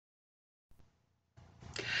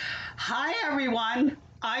Hi everyone,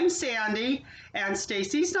 I'm Sandy and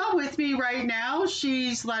Stacey's not with me right now.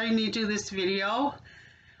 She's letting me do this video.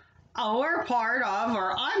 I'm part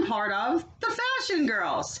of the Fashion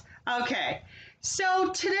Girls. Okay, so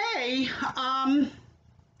today,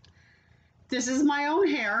 this is my own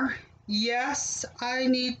hair. Yes, I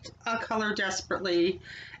need a color desperately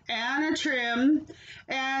and a trim.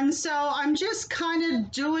 And so I'm just kind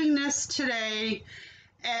of doing this today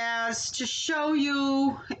as to show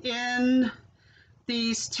you in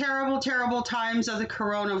these terrible, terrible times of the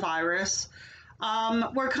coronavirus.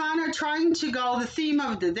 We're kind of trying to go, the theme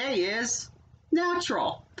of the day is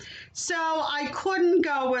natural. So I couldn't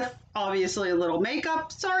go with obviously a little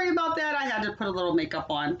makeup. Sorry about that. I had to put a little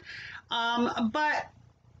makeup on. But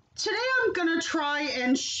today I'm going to try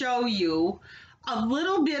and show you a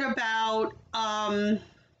little bit about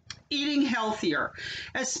eating healthier,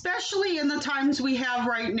 especially in the times we have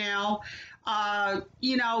right now.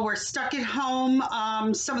 We're stuck at home.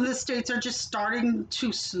 Some of the states are just starting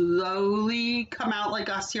to slowly come out, like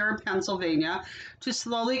us here in Pennsylvania, to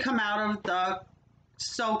slowly come out of the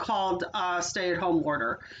so-called stay-at-home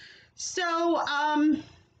order. So,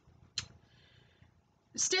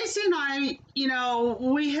 Stacey and I,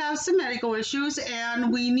 we have some medical issues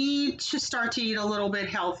and we need to start to eat a little bit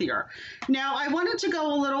healthier. Now, I wanted to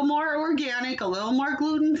go a little more organic, a little more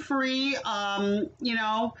gluten-free,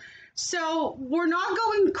 so we're not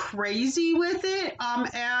going crazy with it.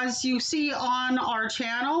 As you see on our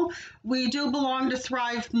channel, we do belong to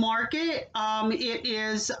Thrive Market. It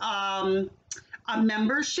is a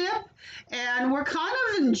membership and we're kind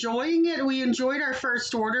of enjoying it. We enjoyed our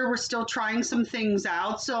first order. We're still trying some things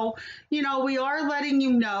out. So, we are letting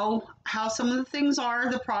you know how some of the things are,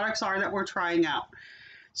 the products are that we're trying out.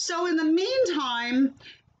 So in the meantime,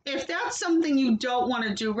 if that's something you don't want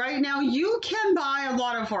to do right now, you can buy a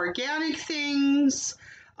lot of organic things,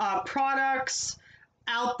 products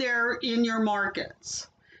out there in your markets.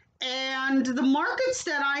 And the markets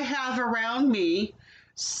that I have around me,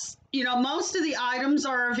 most of the items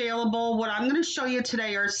are available. What I'm going to show you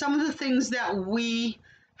today are some of the things that we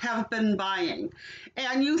have been buying.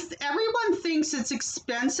 And everyone thinks it's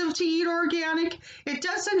expensive to eat organic. It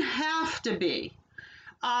doesn't have to be.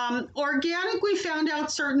 Organic, we found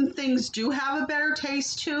out certain things do have a better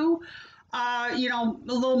taste too. A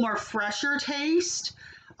little more fresher taste.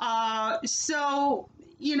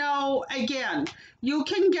 Again, you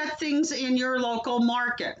can get things in your local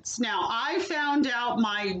markets. Now, I found out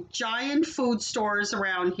my giant food stores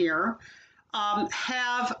around here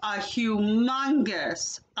have a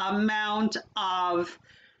humongous amount of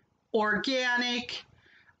organic,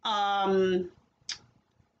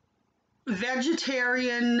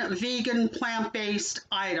 vegetarian, vegan, plant-based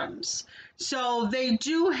items. So they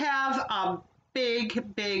do have a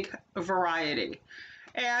big, big variety.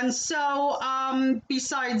 And so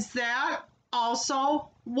besides that, also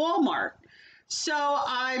Walmart. So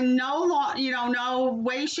I'm no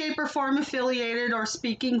way, shape, or form affiliated or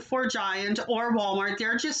speaking for Giant or Walmart.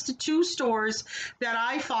 They're just the two stores that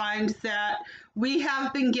I find that we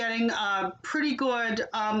have been getting a pretty good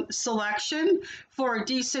selection for a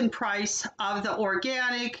decent price of the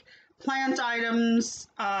organic plant items,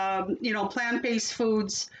 plant-based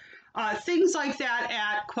foods, things like that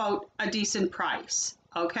at, quote, a decent price.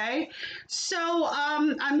 Okay, so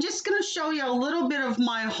I'm just going to show you a little bit of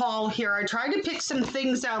my haul here. I tried to pick some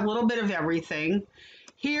things out, a little bit of everything.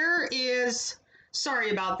 Sorry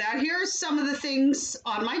about that. Here's some of the things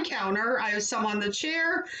on my counter. I have some on the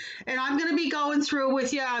chair, and I'm going to be going through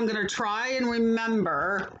with you. I'm going to try and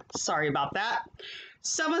remember, sorry about that,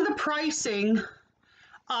 some of the pricing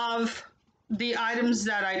of the items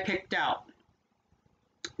that I picked out.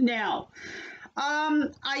 Now,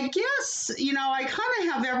 I guess, I kind of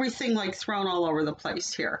have everything like thrown all over the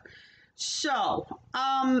place here. So,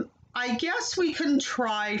 I guess we can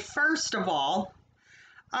try, first of all,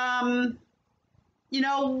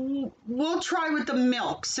 we'll try with the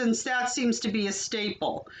milk since that seems to be a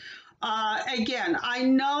staple. Again, I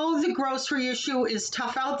know the grocery issue is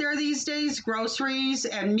tough out there these days, groceries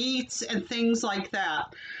and meats and things like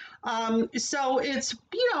that. So it's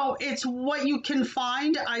what you can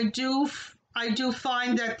find. I do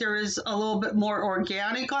find that there is a little bit more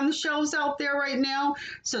organic on the shelves out there right now,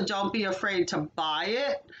 so don't be afraid to buy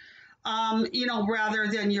it, rather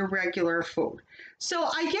than your regular food. So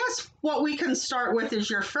I guess what we can start with is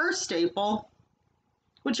your first staple,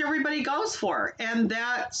 which everybody goes for, and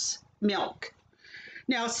that's milk.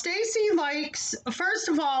 Now, Stacey likes, first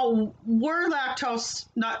of all, we're not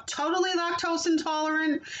totally lactose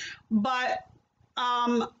intolerant, but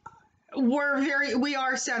we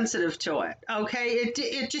are sensitive to it. Okay,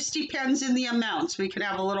 it just depends in the amounts. We can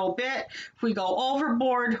have a little bit. If we go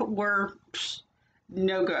overboard, we're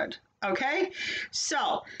no good. Okay,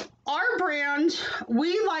 so our brand,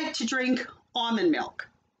 we like to drink almond milk.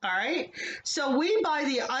 All right, so we buy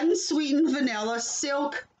the unsweetened vanilla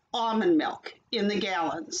silk almond milk in the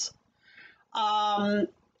gallons. Um,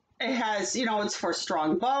 it has, it's for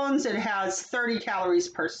strong bones. It has 30 calories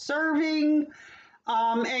per serving.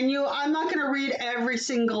 I'm not going to read every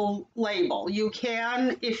single label. You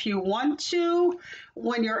can, if you want to,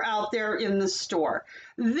 when you're out there in the store.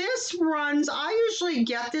 This runs, I usually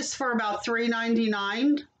get this for about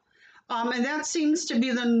 $3.99. And that seems to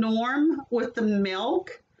be the norm with the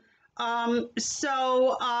milk.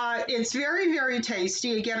 It's very, very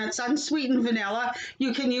tasty. Again, it's unsweetened vanilla.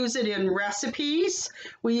 You can use it in recipes.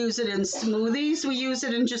 We use it in smoothies. We use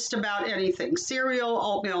it in just about anything, cereal,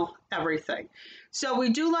 oatmeal, everything. So we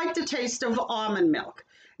do like the taste of almond milk.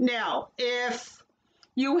 Now, if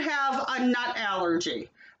you have a nut allergy,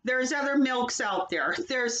 there's other milks out there.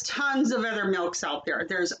 There's tons of other milks out there.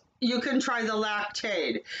 You can try the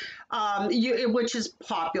Lactaid, which is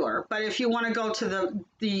popular. But if you want to go to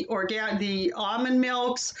the almond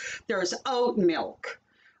milks, there's oat milk.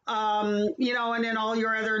 And then all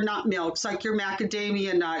your other nut milks, like your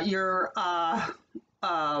macadamia nut, your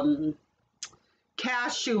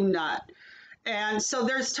cashew nut. And so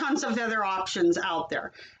there's tons of other options out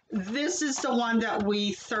there. This is the one that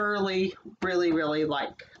we thoroughly, really, really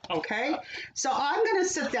like. Okay, so I'm going to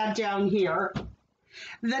sit that down here.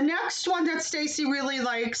 The next one that Stacey really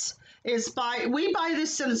likes is we buy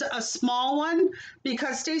this in a small one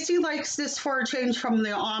because Stacey likes this for a change from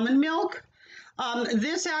the almond milk.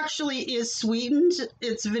 This actually is sweetened.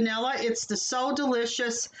 It's vanilla. It's the So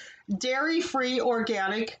Delicious dairy-free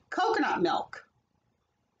organic coconut milk.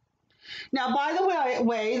 Now, by the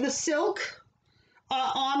way, the silk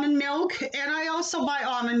almond milk, and I also buy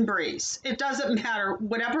Almond Breeze. It doesn't matter,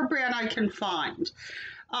 whatever brand I can find.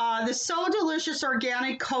 The So Delicious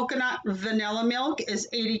organic coconut vanilla milk is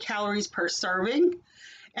 80 calories per serving,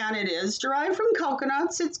 and it is derived from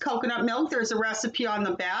coconuts. It's coconut milk. There's a recipe on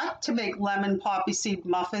the back to make lemon poppy seed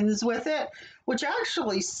muffins with it, which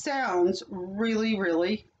actually sounds really,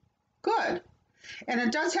 really good. And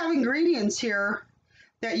it does have ingredients here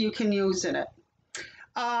that you can use in it.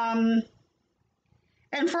 And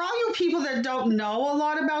for all you people that don't know a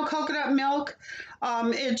lot about coconut milk,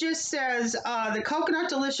 it just says the coconut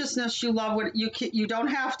deliciousness you love. You don't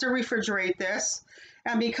have to refrigerate this,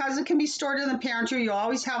 and because it can be stored in the pantry, you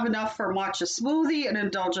always have enough for a matcha smoothie, an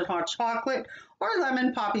indulgent hot chocolate, or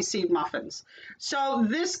lemon poppy seed muffins. So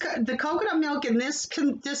the coconut milk in this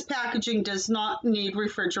packaging does not need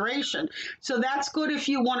refrigeration. So that's good if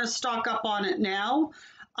you want to stock up on it now.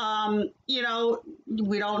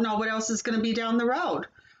 We don't know what else is going to be down the road.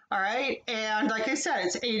 All right. And like I said,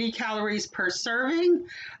 it's 80 calories per serving.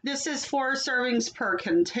 This is 4 servings per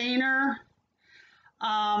container.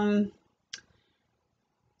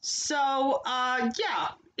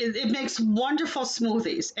 It makes wonderful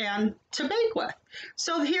smoothies and to bake with.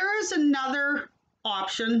 So here is another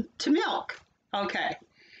option to milk. Okay.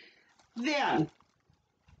 Then,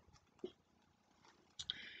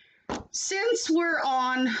 since we're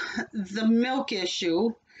on the milk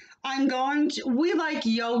issue, we like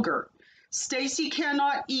yogurt. Stacey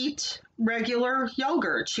cannot eat regular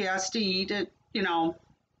yogurt. She has to eat it,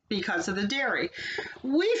 because of the dairy.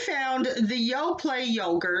 We found the Yoplait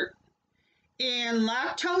yogurt in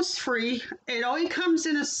lactose-free. It only comes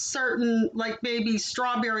in a certain, like maybe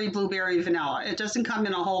strawberry, blueberry, vanilla. It doesn't come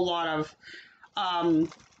in a whole lot of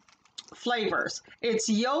flavors. It's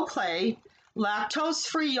Yoplait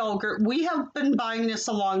lactose-free yogurt. We have been buying this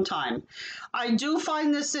a long time. I do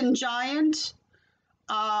find this in Giant.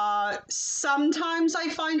 Sometimes I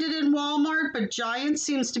find it in Walmart, but Giant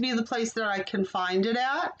seems to be the place that I can find it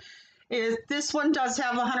at. This one does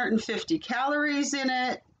have 150 calories in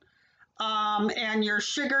it, and your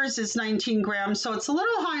sugars is 19 grams, so it's a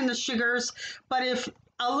little high in the sugars, but if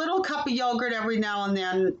a little cup of yogurt every now and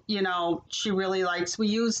then, she really likes. We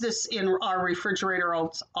use this in our refrigerator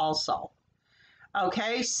oats also.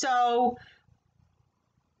 Okay, so,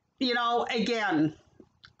 again,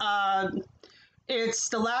 it's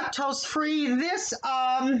the lactose-free. This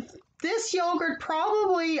yogurt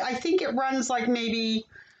probably, I think it runs like maybe,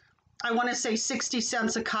 I want to say 60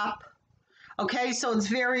 cents a cup. Okay, so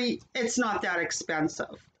it's not that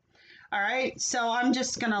expensive. All right, so I'm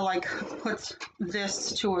just going to put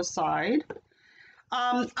this to a side.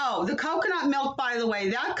 The coconut milk, by the way,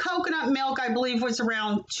 that coconut milk I believe was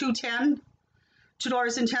around $2.10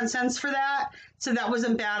 for that. So that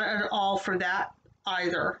wasn't bad at all for that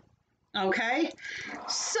either. Okay,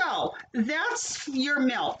 so that's your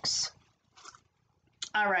milks.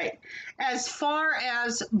 All right, as far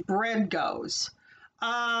as bread goes,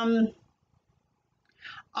 um,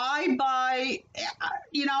 I buy,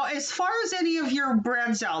 as far as any of your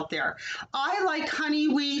breads out there, I like honey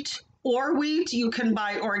wheat or wheat. You can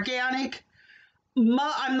buy organic.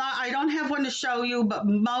 I don't have one to show you, but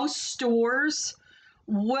most stores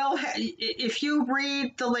if you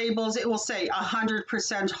read the labels, it will say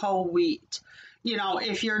 100% whole wheat,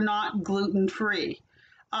 if you're not gluten free.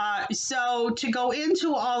 So to go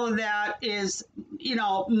into all of that is,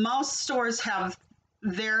 most stores have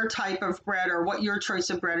their type of bread or what your choice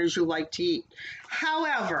of bread is you like to eat.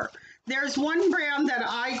 However, there's one brand that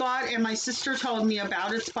I got and my sister told me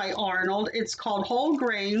about. It's by Arnold. It's called Whole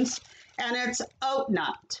Grains and it's oat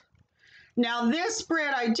nut. Now this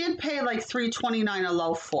bread I did pay like $3.29 a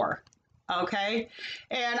loaf for. Okay.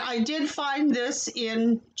 And I did find this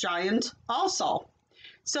in Giant also.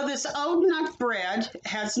 So this oat nut bread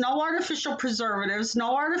has no artificial preservatives,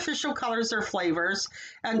 no artificial colors or flavors,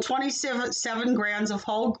 and 27 grams of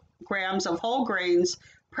whole grains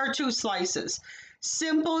per 2 slices.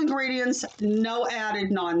 Simple ingredients, no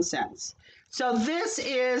added nonsense. So this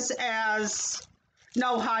is as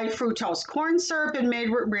no high fructose corn syrup and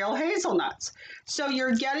made with real hazelnuts. So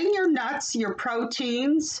you're getting your nuts, your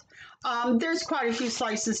proteins. There's quite a few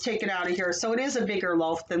slices taken out of here, so it is a bigger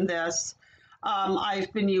loaf than this.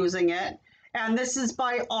 I've been using it, and this is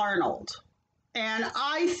by Arnold. And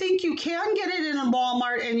I think you can get it in a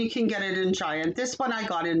Walmart and you can get it in Giant. This one I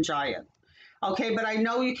got in Giant. Okay, but I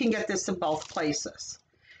know you can get this in both places.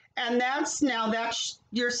 And that's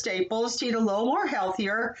your staples to eat a little more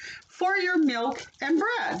healthier for your milk and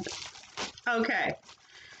bread. Okay,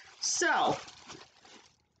 so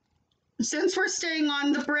since we're staying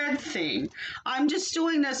on the bread theme, I'm just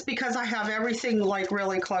doing this because I have everything like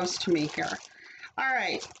really close to me here. All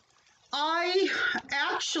right, I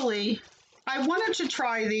wanted to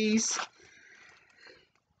try these.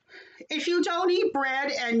 If you don't eat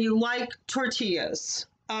bread and you like tortillas,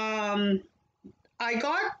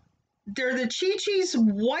 they're the Chi-Chi's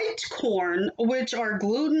white corn, which are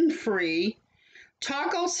gluten-free,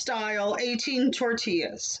 taco style 18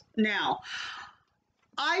 tortillas. Now,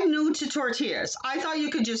 I'm new to tortillas. I thought you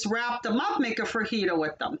could just wrap them up, make a fajita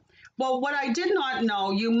with them. Well, what I did not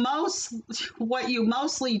know, what you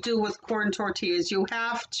mostly do with corn tortillas, you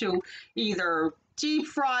have to either deep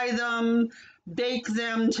fry them, bake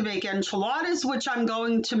them to make enchiladas, which I'm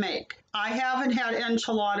going to make. I haven't had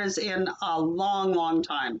enchiladas in a long, long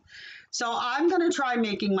time. So I'm going to try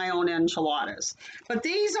making my own enchiladas. But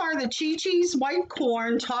these are the Chi-Chi's white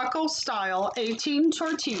corn taco style 18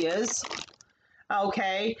 tortillas.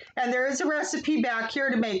 Okay, and there is a recipe back here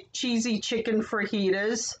to make cheesy chicken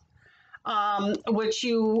fajitas, which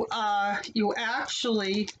you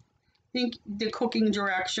actually think the cooking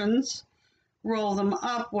directions. Roll them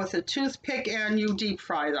up with a toothpick and you deep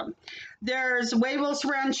fry them. There's huevos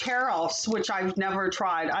rancheros, which I've never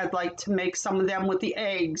tried. I'd like to make some of them with the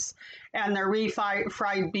eggs and the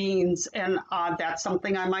refried beans, and that's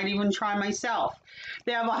something I might even try myself.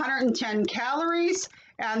 They have 110 calories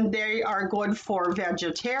and they are good for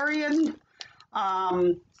vegetarian.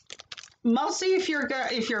 Mostly if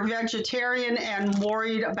you're vegetarian and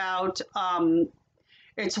worried about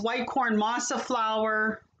it's white corn masa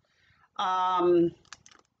flour.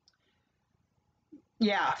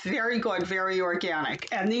 Yeah, very good, very organic.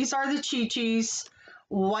 And these are the Chi-Chi's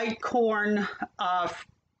white corn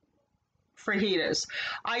fajitas.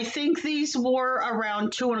 I think these were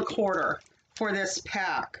around 2.25 for this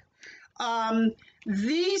pack.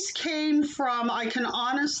 These came from, I can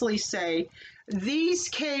honestly say, these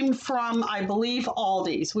came from, I believe,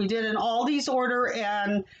 Aldi's. We did an Aldi's order,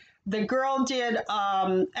 and the girl did,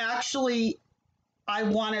 actually, I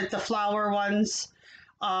wanted the flour ones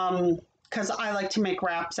because I like to make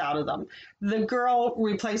wraps out of them. The girl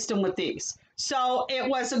replaced them with these. So it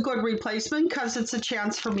was a good replacement because it's a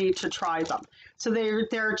chance for me to try them. So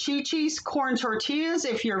they're Chi-Chi's corn tortillas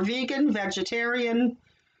if you're vegan, vegetarian,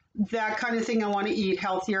 that kind of thing. I want to eat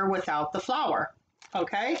healthier without the flour.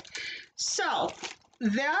 Okay, so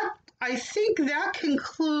I think that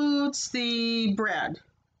concludes the bread.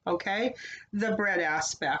 Okay, the bread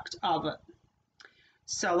aspect of it.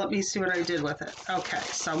 So let me see what I did with it. Okay,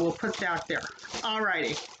 so we'll put that there. All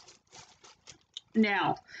righty.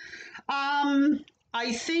 Now,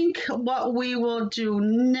 I think what we will do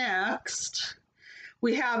next,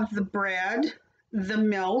 we have the bread, the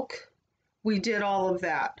milk. We did all of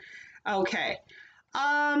that. Okay.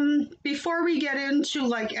 Before we get into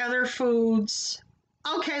like other foods,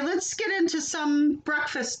 okay, let's get into some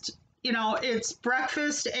breakfast you know, it's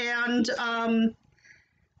breakfast and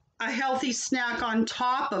a healthy snack on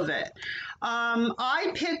top of it.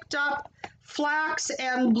 I picked up flax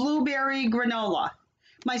and blueberry granola.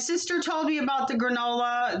 My sister told me about the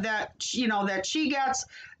granola that that she gets.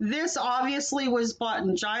 This obviously was bought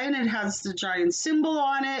in Giant. It has the Giant symbol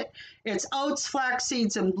on it. It's oats, flax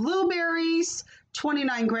seeds, and blueberries.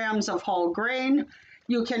 29 grams of whole grain.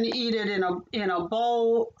 You can eat it in a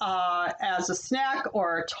bowl as a snack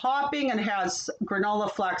or a topping, and it has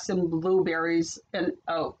granola, flax, and blueberries and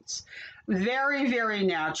oats. Very, very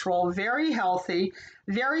natural, very healthy,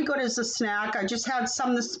 very good as a snack. I just had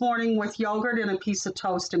some this morning with yogurt and a piece of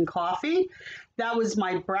toast and coffee. That was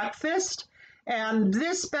my breakfast. And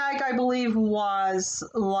this bag, I believe, was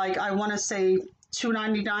like, I want to say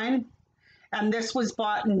 $2.99. And this was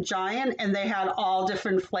bought in Giant, and they had all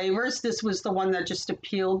different flavors. This was the one that just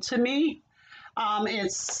appealed to me.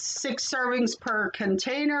 It's 6 servings per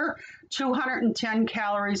container, 210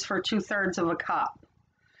 calories for 2/3 of a cup.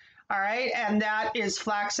 All right, and that is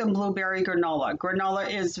flax and blueberry granola. Granola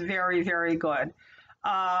is very, very good.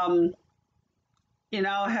 It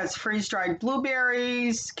has freeze-dried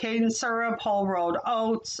blueberries, cane syrup, whole rolled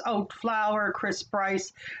oats, oat flour, crisp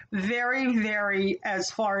rice. Very, very, as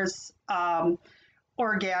far as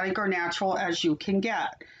organic or natural as you can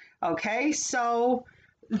get. Okay, so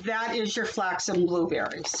that is your flax and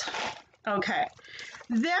blueberries. Okay.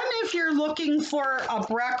 Then if you're looking for a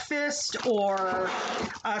breakfast or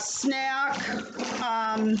a snack,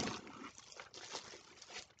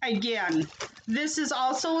 again, this is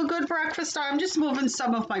also a good breakfast. I'm just moving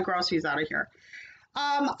some of my groceries out of here.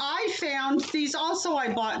 I found these also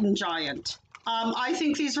I bought in Giant. I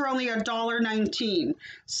think these are only $1.19.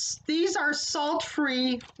 These are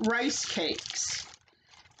salt-free rice cakes.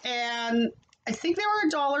 And I think they were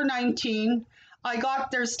 $1.19.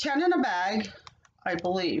 There's 10 in a bag. I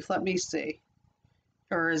believe. Let me see.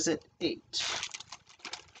 Or is it 8?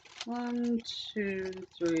 1, 2,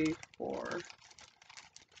 3, 4.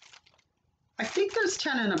 I think there's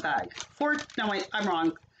 10 in a bag. No, wait, I'm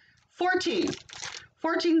wrong. 14.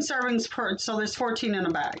 14 servings per, so there's 14 in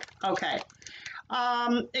a bag. Okay.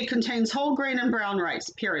 It contains whole grain and brown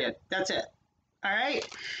rice, period. That's it. All right.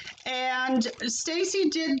 And Stacey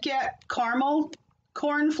did get caramel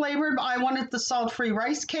corn flavored, but I wanted the salt-free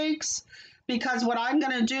rice cakes. Because what I'm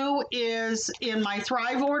going to do is in my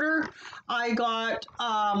Thrive order, I got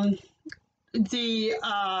the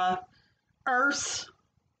Earth,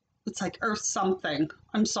 it's like Earth something,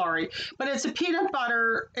 I'm sorry, but it's a peanut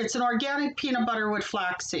butter, it's an organic peanut butter with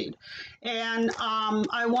flaxseed. And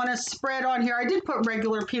I want to spread on here, I did put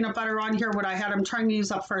regular peanut butter on here, what I had, I'm trying to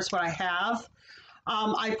use up first what I have.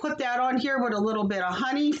 I put that on here with a little bit of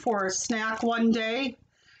honey for a snack one day.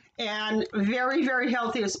 And very, very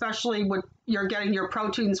healthy, especially when you're getting your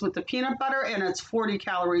proteins with the peanut butter, and it's 40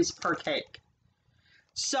 calories per cake.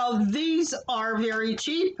 So these are very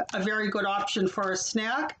cheap, a very good option for a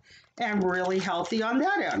snack, and really healthy on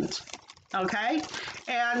that end. Okay?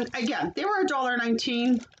 And again, they were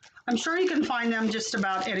 $1.19. I'm sure you can find them just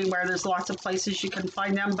about anywhere. There's lots of places you can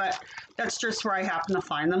find them, but that's just where I happen to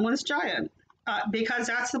find them was Giant, because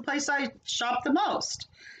that's the place I shop the most.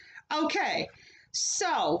 Okay.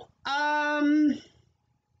 So,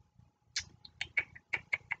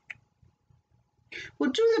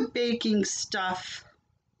 we'll do the baking stuff.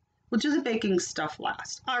 We'll do the baking stuff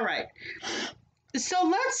last. All right. So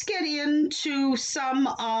let's get into some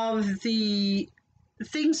of the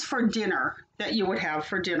things for dinner that you would have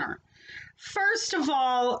for dinner. First of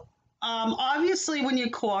all, obviously when you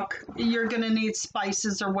cook, you're going to need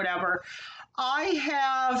spices or whatever. I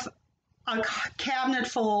have a cabinet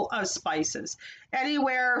full of spices,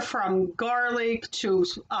 anywhere from garlic to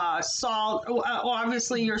salt.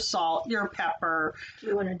 Obviously, your salt, your pepper. Do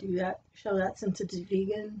you want to do that? Show that since it's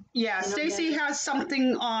vegan? Yeah, Stacey has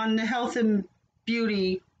something on the health and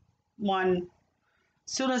beauty one.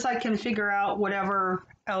 As soon as I can figure out whatever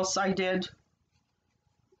else I did.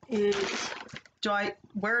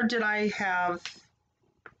 Where did I have?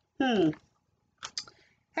 Hang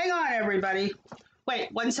on, everybody.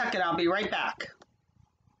 Wait, 1 second, I'll be right back.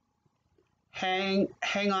 Hang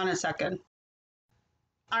on a second.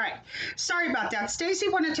 All right, sorry about that. Stacey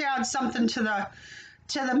wanted to add something to the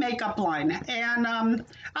makeup line, and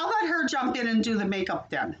I'll let her jump in and do the makeup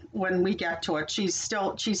then when we get to it. She's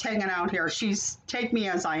hanging out here. She's take me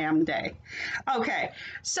as I am day. Okay,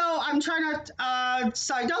 so I'm trying to,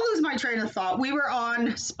 so I don't lose my train of thought. We were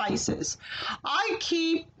on spices. I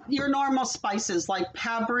keep your normal spices like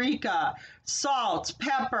paprika, salt,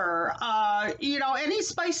 pepper, any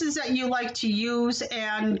spices that you like to use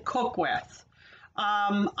and cook with.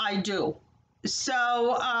 I do.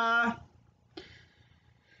 So,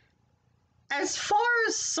 as far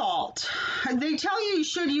as salt, they tell you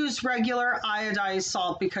should use regular iodized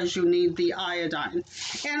salt because you need the iodine.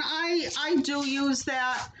 And I do use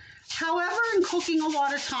that. However, in cooking a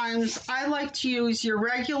lot of times, I like to use your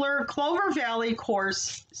regular Clover Valley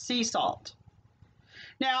coarse sea salt.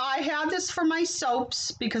 Now, I have this for my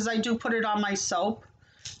soaps because I do put it on my soap.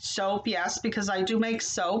 Soap, yes, because I do make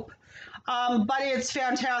soap. But it's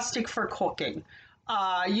fantastic for cooking.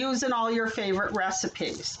 Use in all your favorite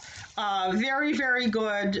recipes. Very, very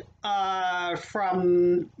good.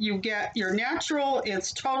 From you get your natural,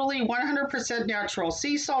 it's totally 100% natural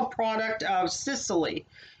sea salt product of Sicily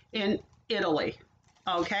in Italy.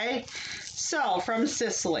 Okay, so from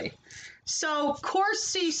Sicily. So coarse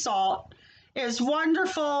sea salt is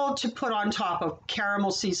wonderful to put on top of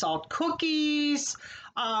caramel sea salt cookies,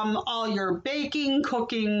 all your baking,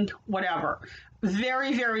 cooking, whatever.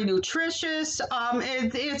 Very, very nutritious.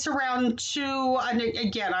 It's around two, and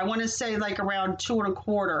again, I want to say like around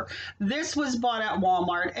 2.25. This was bought at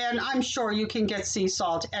Walmart, and I'm sure you can get sea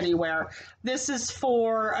salt anywhere. This is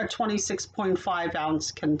for a 26.5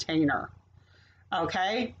 ounce container.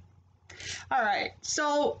 Okay. All right.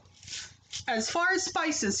 So, as far as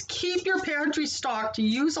spices, keep your pantry stocked.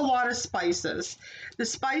 Use a lot of spices. The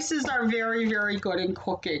spices are very, very good in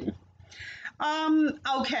cooking.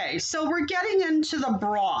 Okay, so we're getting into the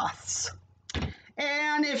broths.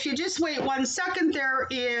 And if you just wait 1 second, there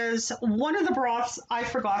is one of the broths I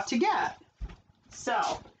forgot to get.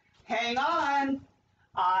 So, hang on.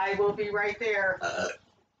 I will be right there.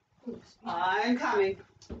 I'm coming.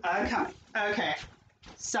 I'm coming. Okay,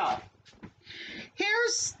 so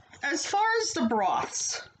here's as far as the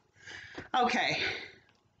broths. Okay,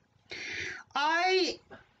 I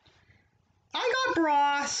got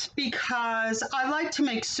broth because I like to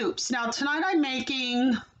make soups. Now tonight I'm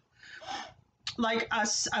making like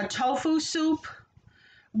a tofu soup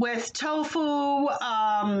with tofu,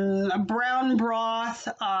 brown broth,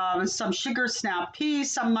 some sugar snap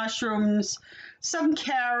peas, some mushrooms, some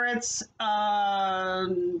carrots,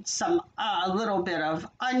 some a little bit of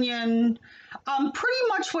onion, pretty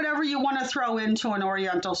much whatever you want to throw into an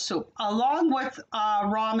Oriental soup, along with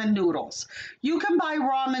ramen noodles. You can buy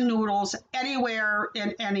ramen noodles anywhere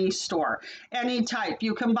in any store, any type.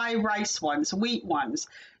 You can buy rice ones, wheat ones.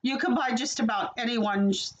 You can buy just about any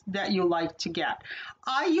ones that you like to get.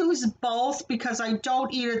 I use both because I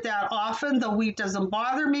don't eat it that often. The wheat doesn't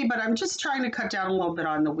bother me, but I'm just trying to cut down a little bit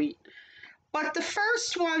on the wheat. But the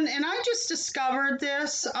first one, and I just discovered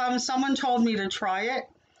this, someone told me to try it.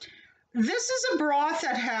 This is a broth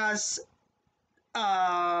that has,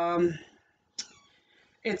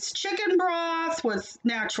 it's chicken broth with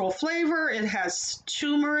natural flavor. It has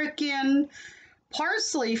turmeric in,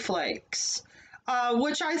 parsley flakes,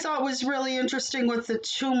 which I thought was really interesting with the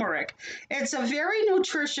turmeric. It's a very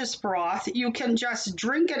nutritious broth. You can just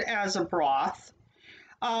drink it as a broth.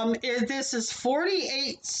 This is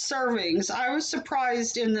 48 servings. I was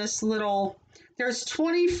surprised in this little, there's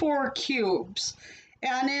 24 cubes,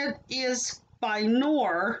 and it is by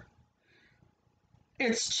Knorr.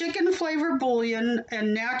 It's chicken flavor bouillon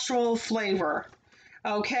and natural flavor.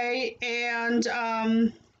 Okay, and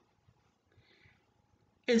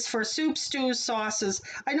it's for soup, stews, sauces.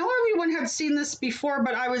 I know everyone had seen this before,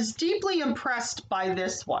 but I was deeply impressed by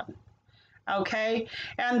this one. Okay,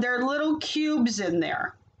 and there are little cubes in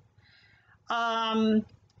there.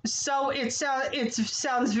 So it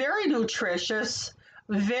sounds very nutritious,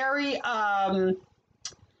 very.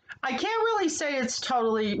 I can't really say it's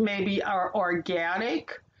totally maybe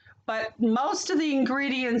organic, but most of the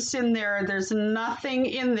ingredients in there, there's nothing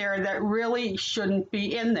in there that really shouldn't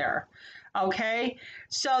be in there. Okay,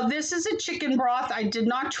 so this is a chicken broth. I did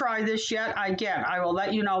not try this yet. Again, I will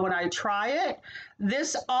let you know when I try it.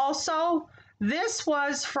 This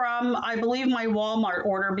was from, I believe, my Walmart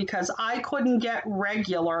order because I couldn't get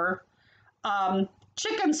regular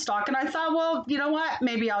chicken stock. And I thought, well, you know what?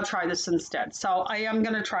 Maybe I'll try this instead. So I am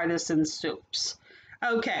going to try this in soups.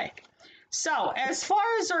 Okay. So as far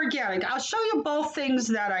as organic, I'll show you both things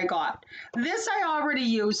that I got. This I already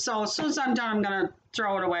used, so as soon as I'm done, I'm going to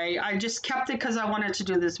throw it away. I just kept it because I wanted to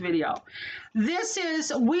do this video.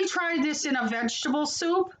 We tried this in a vegetable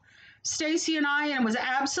soup, Stacey and I, and it was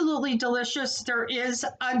absolutely delicious. There is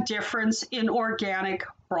a difference in organic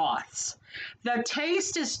broths. The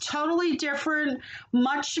taste is totally different,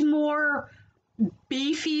 much more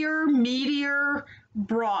beefier, meatier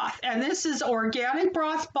broth. And this is organic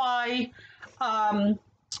broth by,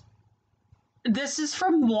 this is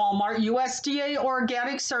from Walmart, USDA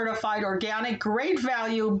organic certified, organic, great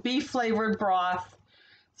value, beef flavored broth,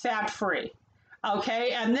 fat free.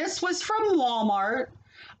 Okay, and this was from Walmart.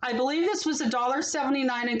 I believe this was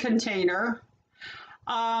 $1.79 a container.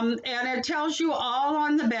 And it tells you all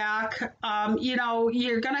on the back. You know,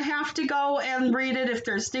 you're going to have to go and read it. If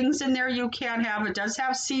there's things in there you can't have, it does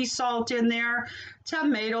have sea salt in there,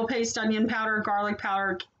 tomato paste, onion powder, garlic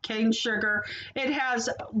powder, cane sugar. It has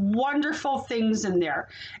wonderful things in there.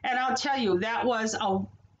 And I'll tell you, that was a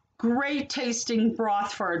great tasting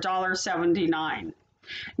broth for $1.79.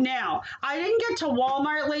 Now, I didn't get to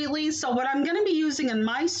Walmart lately, so what I'm going to be using in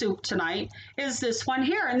my soup tonight is this one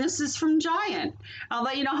here, and this is from Giant. I'll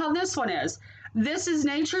let you know how this one is. This is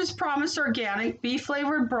Nature's Promise Organic Beef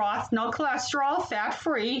Flavored Broth, no cholesterol,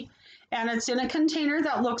 fat-free, and it's in a container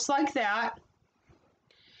that looks like that.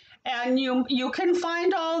 And you can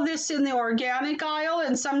find all this in the organic aisle,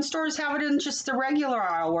 and some stores have it in just the regular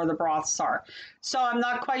aisle where the broths are. So I'm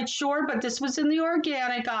not quite sure, but this was in the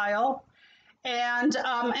organic aisle. And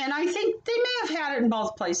I think they may have had it in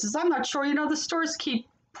both places. I'm not sure. You know, the stores keep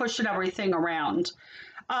pushing everything around.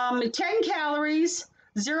 10 calories,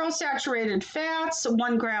 0 saturated fats,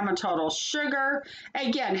 1 gram of total sugar.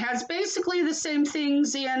 Again, has basically the same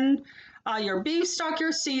things in your beef stock,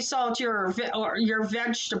 your sea salt, your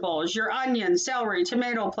vegetables, your onions, celery,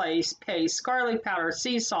 tomato paste, garlic powder,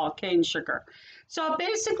 sea salt, cane sugar. So it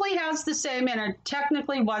basically has the same, and it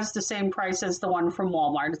technically was the same price as the one from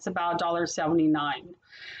Walmart. It's about $1.79.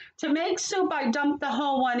 To make soup, I dumped the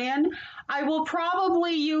whole one in. I will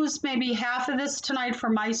probably use maybe half of this tonight for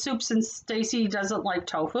my soup since Stacey doesn't like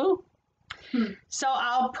tofu. So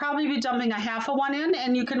I'll probably be dumping a half of one in,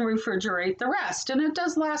 and you can refrigerate the rest. And it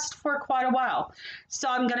does last for quite a while. So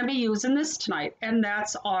I'm going to be using this tonight, and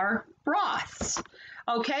that's our broths.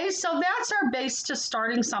 Okay, so that's our base to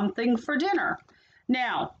starting something for dinner.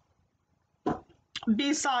 Now,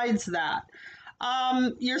 besides that,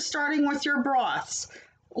 you're starting with your broths.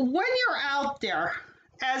 When you're out there,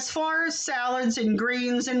 as far as salads and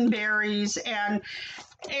greens and berries, and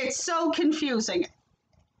it's so confusing.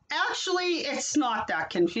 Actually, it's not that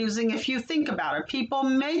confusing if you think about it. People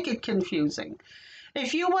make it confusing.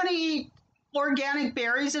 If you want to eat organic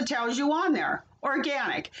berries, it tells you on there.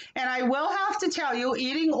 Organic. And I will have to tell you,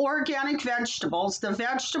 eating organic vegetables, the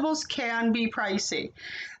vegetables can be pricey.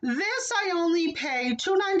 This I only pay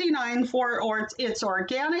 $2.99 for, or it's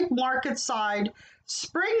organic market side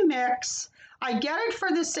spring mix. I get it for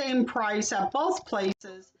the same price at both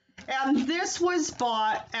places. And this was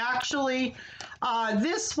bought actually,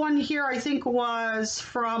 this one here I think was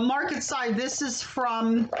from Market Side. This is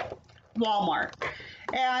from Walmart.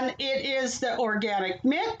 And it is the organic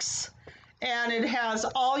mix. And it has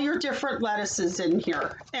all your different lettuces in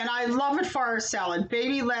here. And I love it for our salad.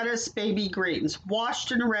 Baby lettuce, baby greens,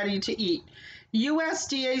 washed and ready to eat.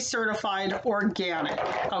 USDA certified organic,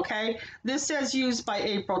 okay? This says used by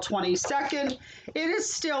April 22nd. It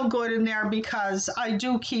is still good in there because I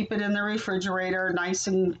do keep it in the refrigerator nice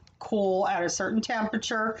and cool at a certain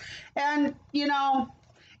temperature. And, you know,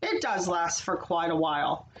 it does last for quite a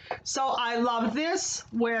while. So I love this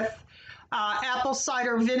with apple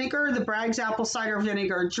cider vinegar, the Bragg's apple cider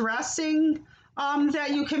vinegar dressing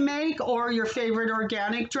that you can make, or your favorite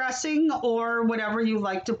organic dressing, or whatever you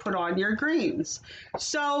like to put on your greens.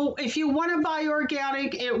 So if you want to buy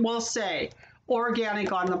organic, it will say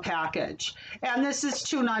organic on the package. And this is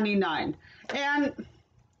 $2.99. And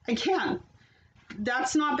again,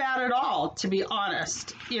 that's not bad at all, to be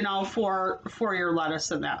honest, you know, for your lettuce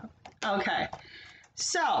and that. Okay.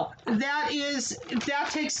 So that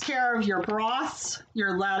takes care of your broths,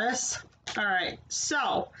 your lettuce. All right,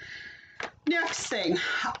 so next thing,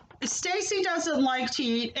 Stacey doesn't like to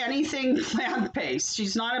eat anything plant-based.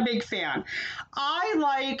 She's not a big fan. I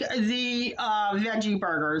like the veggie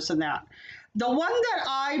burgers and that. The one that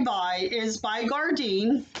I buy is by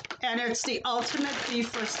Gardein, and it's the Ultimate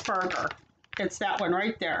Beefless Burger. It's that one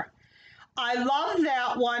right there. I love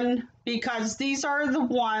that one because these are the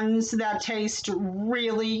ones that taste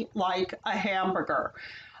really like a hamburger.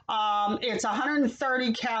 It's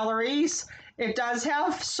 130 calories. It does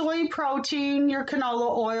have soy protein, your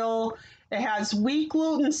canola oil. It has wheat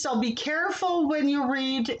gluten, so be careful when you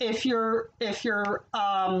read if you're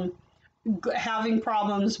having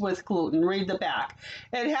problems with gluten. Read the back.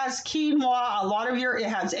 It has quinoa. It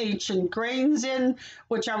has ancient grains in,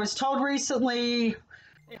 which I was told recently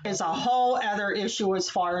is a whole other issue as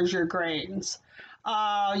far as your grains.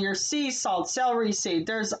 Your sea salt, celery seed.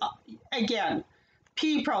 There's, again,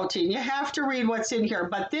 pea protein. You have to read what's in here.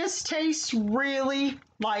 But this tastes really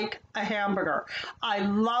like a hamburger. I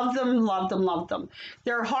love them, love them, love them.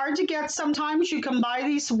 They're hard to get sometimes. You can buy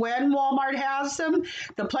these when Walmart has them.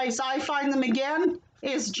 The place I find them again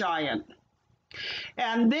is Giant.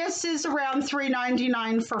 And this is around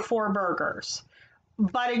 $3.99 for 4 burgers.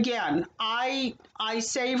 But again, I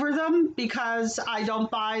savor them because I don't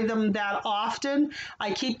buy them that often.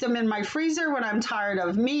 I keep them in my freezer when I'm tired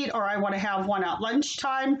of meat or I want to have one at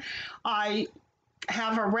lunchtime. I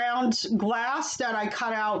have a round glass that I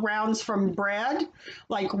cut out rounds from bread,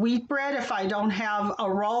 like wheat bread. If I don't have a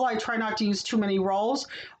roll, I try not to use too many rolls,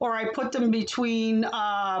 or I put them between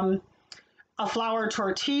a flour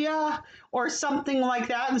tortilla or something like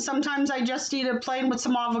that. And sometimes I just eat it plain with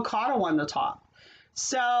some avocado on the top.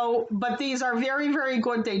 So, but these are very, very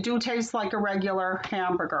good. They do taste like a regular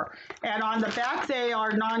hamburger. And on the back, they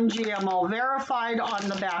are non-GMO verified on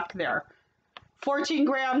the back there. 14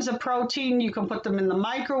 grams of protein. You can put them in the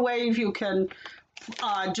microwave. You can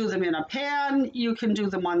do them in a pan. You can do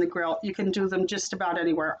them on the grill. You can do them just about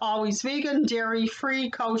anywhere. Always vegan,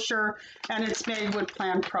 dairy-free, kosher, and it's made with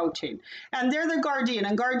plant protein. And they're the Gardein.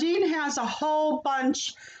 And Gardein has a whole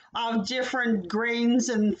bunch of different grains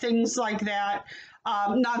and things like that.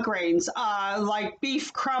 Not grains, like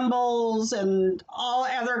beef crumbles and all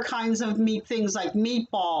other kinds of meat things like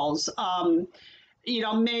meatballs,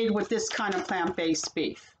 made with this kind of plant-based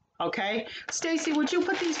beef. Okay, Stacey, would you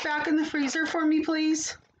put these back in the freezer for me,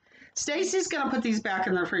 please? Stacey's gonna put these back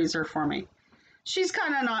in the freezer for me. She's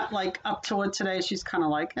kind of not like up to it today. She's kind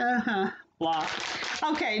of like, blah.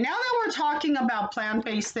 Okay, now that we're talking about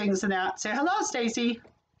plant-based things and that, say hello, Stacey.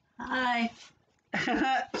 Hi.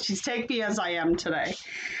 She's take me as I am today.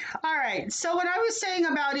 All right, so when I was saying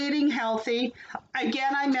about eating healthy,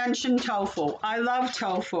 again, I mentioned tofu. I love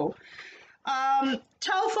tofu.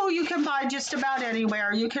 Tofu you can buy just about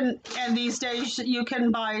anywhere. You can, and these days you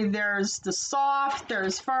can buy, there's the soft,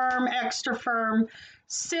 there's firm, extra firm,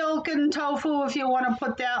 silken tofu if you want to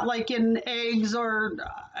put that like in eggs, or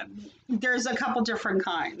there's a couple different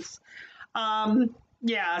kinds.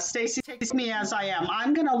 Yeah, Stacey takes me as I am.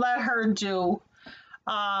 I'm gonna let her do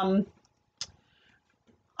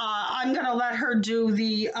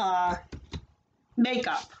the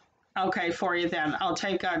makeup. Okay, for you then. I'll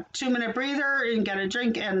take a 2-minute breather and get a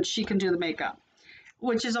drink, and she can do the makeup,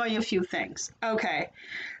 which is only a few things. Okay,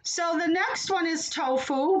 so the next one is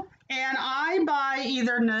tofu, and I buy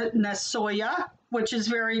either Nasoya, which is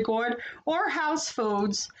very good, or House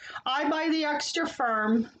Foods. I buy the extra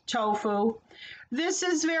firm tofu. This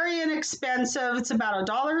is very inexpensive. It's about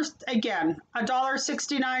 $1, again,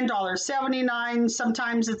 $1.69, $1.79.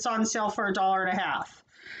 Sometimes it's on sale for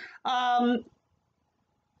 $1.50.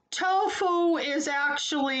 Tofu is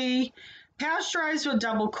actually pasteurized with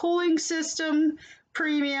double cooling system,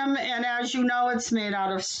 premium, and as you know, it's made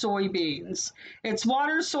out of soybeans. It's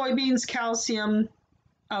water, soybeans, calcium.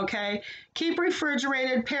 Okay, keep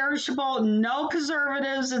refrigerated, perishable, no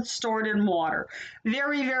preservatives. It's stored in water.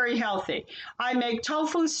 Very, very healthy. I make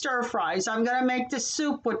tofu stir fries. I'm going to make the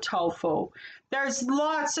soup with tofu. There's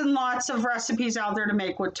lots and lots of recipes out there to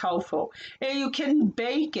make with tofu. And you can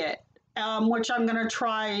bake it, which I'm going to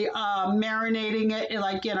try marinating it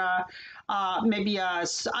like in a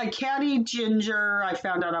I can't eat ginger. I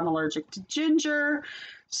found out I'm allergic to ginger.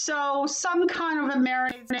 So some kind of a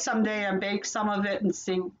marinade someday and bake some of it and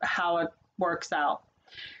see how it works out.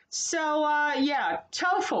 So yeah,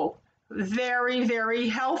 tofu, very, very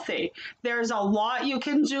healthy. There's a lot you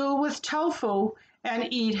can do with tofu and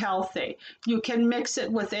eat healthy. You can mix it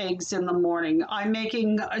with eggs in the morning. I'm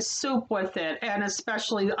making a soup with it, and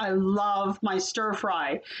especially I love my stir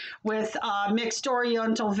fry with mixed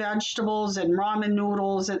oriental vegetables and ramen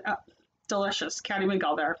noodles, and delicious. Can't even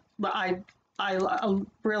go there. But I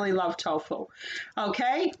really love tofu.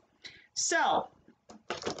 Okay, so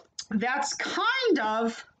that's kind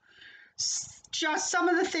of just some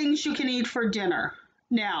of the things you can eat for dinner.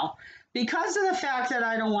 Now, because of the fact that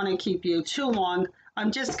I don't want to keep you too long,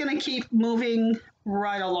 I'm just going to keep moving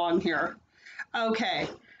right along here. Okay,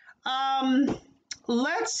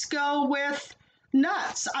 let's go with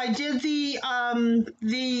nuts. I did the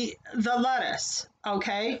lettuce.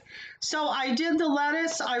 Okay, so I did the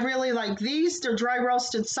lettuce. I really like these. They're dry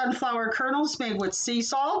roasted sunflower kernels made with sea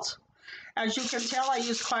salt. As you can tell, I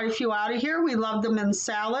used quite a few out of here. We love them in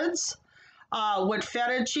salads. With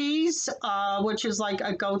feta cheese, which is like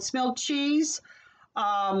a goat's milk cheese,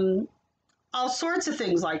 all sorts of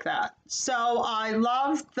things like that. So I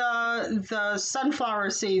love the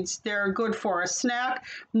sunflower seeds. They're good for a snack.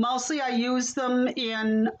 Mostly I use them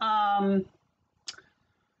in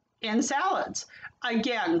salads.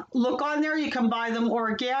 Again, look on there. You can buy them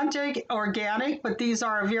organic, but these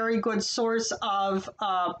are a very good source of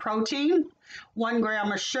protein. 1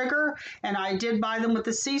 gram of sugar, and I did buy them with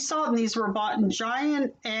the sea salt, and these were bought in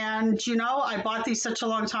Giant. And you know, I bought these such a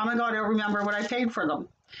long time ago, I don't remember what I paid for them.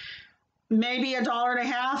 maybe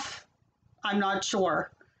 $1.50. I'm not sure.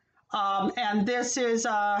 And this is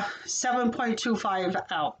a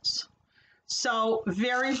 7.25 ounce. So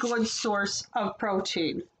very good source of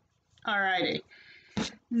protein. Alrighty.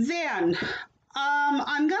 Then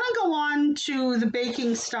I'm going to go on to the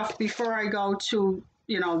baking stuff before I go to,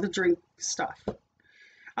 the drink stuff.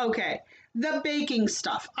 Okay, the baking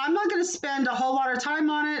stuff. I'm not going to spend a whole lot of time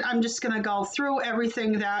on it. I'm just going to go through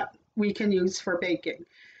everything that we can use for baking.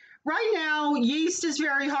 Right now, yeast is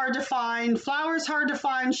very hard to find, flour is hard to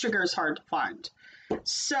find, sugar is hard to find.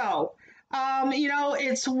 So,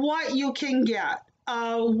 it's what you can get.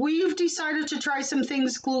 We've decided to try some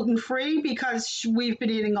things gluten-free because we've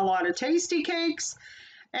been eating a lot of tasty cakes.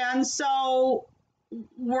 And so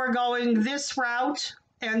we're going this route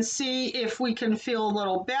and see if we can feel a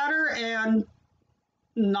little better and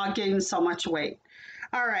not gain so much weight.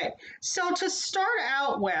 All right, so to start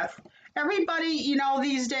out with, everybody,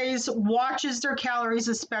 these days watches their calories,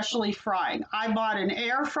 especially frying. I bought an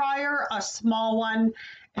air fryer, a small one,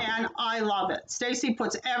 and I love it. Stacey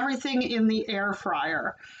puts everything in the air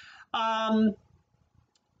fryer. When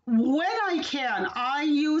I can, I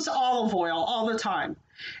use olive oil all the time.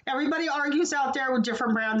 Everybody argues out there with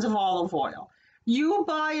different brands of olive oil. You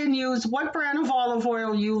buy and use what brand of olive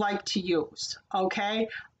oil you like to use, okay?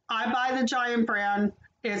 I buy the Giant brand.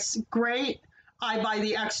 It's great. I buy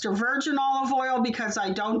the extra virgin olive oil because I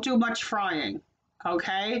don't do much frying,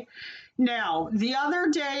 okay? Now, the other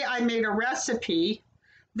day I made a recipe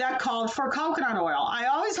that called for coconut oil. I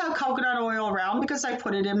always have coconut oil around because I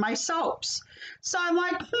put it in my soaps. So I'm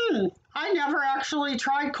like, I never actually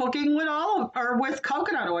tried cooking with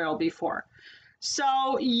coconut oil before.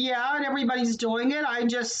 So yeah, and everybody's doing it. I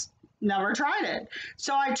just never tried it.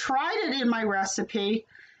 So I tried it in my recipe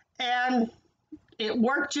and it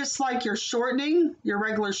worked just like your shortening, your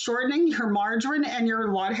regular shortening, your margarine, and you're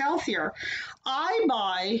a lot healthier. I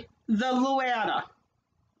buy the Luana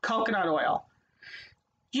coconut oil.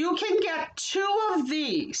 You can get 2 of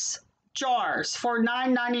these jars for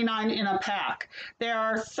 $9.99 in a pack. There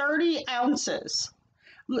are 30 ounces.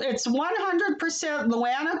 It's 100%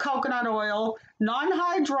 Luana coconut oil,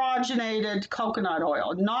 non-hydrogenated coconut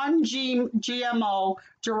oil, non-GMO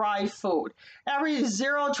derived food.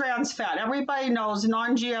 Zero trans fat. Everybody knows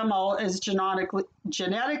non-GMO is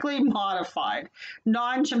genetically modified,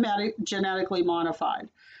 genetically modified.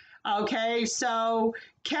 Okay, so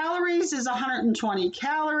calories is 120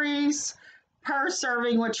 calories per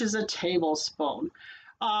serving, which is a tablespoon.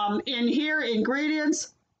 In here,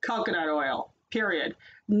 ingredients, coconut oil, period.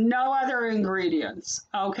 No other ingredients.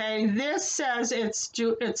 Okay, this says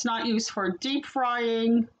it's not used for deep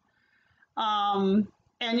frying, and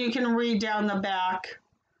you can read down the back.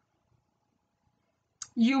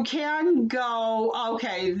 You can go,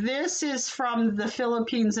 okay, this is from the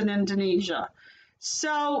Philippines and Indonesia.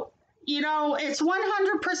 So, it's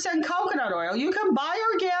 100% coconut oil. You can buy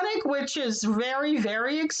organic, which is very,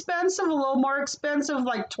 very expensive, a little more expensive,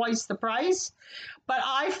 like twice the price. But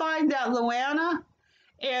I find that Luana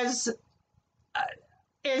is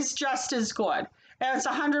just as good. And it's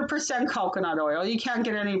 100% coconut oil. You can't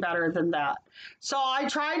get any better than that. So I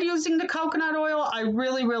tried using the coconut oil. I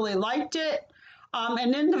really, really liked it.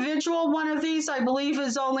 An individual one of these, I believe,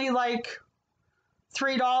 is only like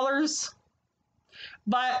 $3.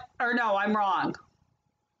 Or no, I'm wrong.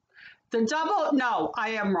 No, I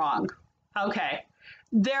am wrong. Okay.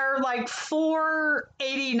 They're like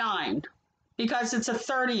 $4.89 because it's a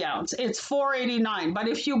 30 ounce. It's $4.89. But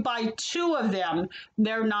if you buy 2 of them,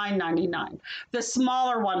 they're $9.99. The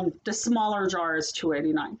smaller jar is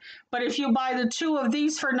 $2.89. But if you buy the 2 of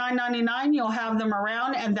these for $9.99, you'll have them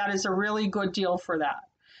around, and that is a really good deal for that.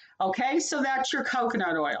 Okay, so that's your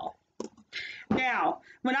coconut oil. Now,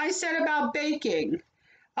 when I said about baking,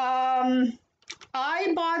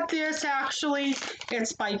 I bought this actually.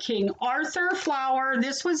 It's by King Arthur flour.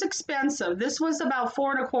 This was expensive. This was about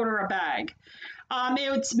 $4.25 a bag.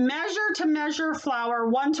 It's measure-to-measure flour,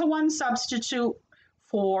 1-to-1 substitute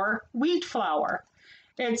for wheat flour.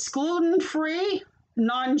 It's gluten-free,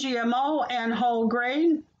 non-GMO, and whole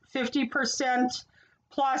grain, 50%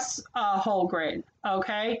 plus whole grain,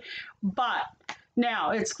 okay? But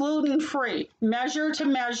now it's gluten-free,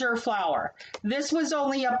 measure-to-measure flour. This was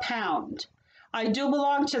only a pound. I do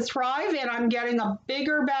belong to Thrive, and I'm getting a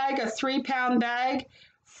bigger bag, a 3-pound bag,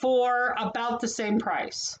 for about the same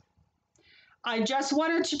price. I just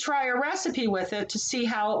wanted to try a recipe with it to see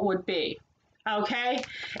how it would be. Okay,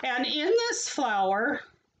 and in this flour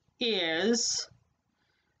is,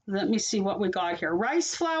 let me see what we got here.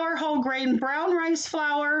 Rice flour, whole grain brown rice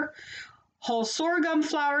flour, whole sorghum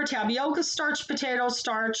flour, tapioca starch, potato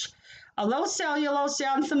starch, a low cellulose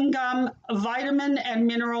xanthan gum, a vitamin and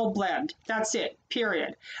mineral blend. That's it,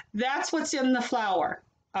 period. That's what's in the flour,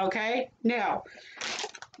 okay? Now,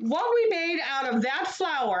 what we made out of that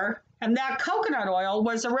flour and that coconut oil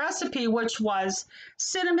was a recipe which was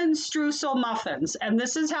cinnamon streusel muffins. And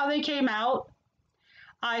this is how they came out.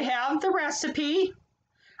 I have the recipe.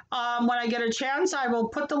 When I get a chance, I will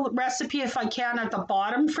put the recipe, if I can, at the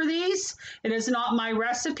bottom for these. It is not my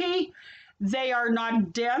recipe. They are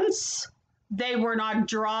not dense. They were not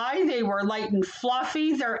dry. They were light and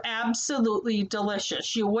fluffy. They're absolutely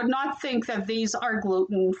delicious. You would not think that these are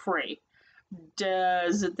gluten-free.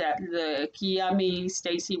 Does that look yummy?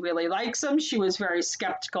 Stacey really likes them. She was very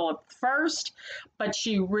skeptical at first, but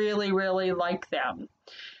she really, really liked them.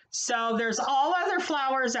 So there's all other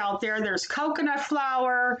flours out there. There's coconut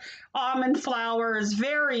flour, almond flour is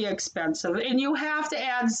very expensive, and you have to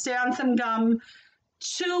add xanthan gum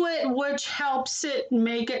to it, which helps it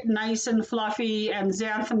make it nice and fluffy, and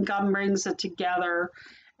xanthan gum brings it together.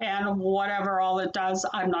 And whatever all it does,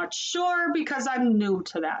 I'm not sure because I'm new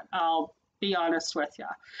to that. I'll be honest with you.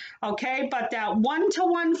 Okay, but that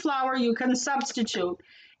 1-to-1 flour you can substitute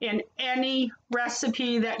in any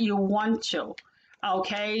recipe that you want to.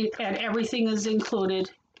 Okay, and everything is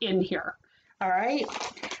included in here. All right,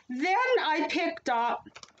 then I picked up,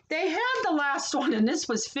 they had the last one, and this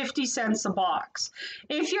was 50 cents a box.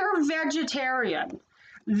 If you're vegetarian,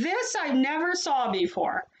 this I never saw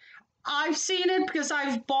before. I've seen it because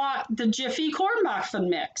I've bought the Jiffy corn muffin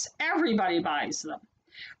mix. Everybody buys them.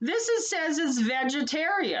 This says it's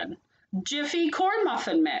vegetarian. Jiffy corn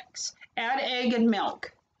muffin mix. Add egg and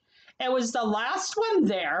milk. It was the last one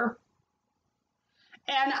there.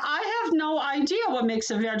 And I have no idea what makes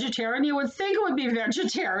a vegetarian. You would think it would be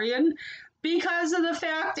vegetarian because of the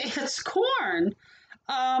fact it's corn.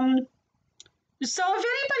 So if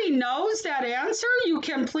anybody knows that answer, you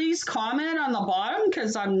can please comment on the bottom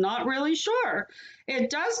because I'm not really sure. It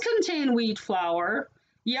does contain wheat flour,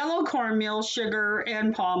 yellow cornmeal, sugar,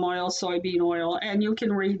 and palm oil, soybean oil, and you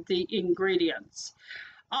can read the ingredients.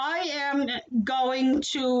 I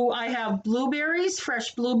have blueberries,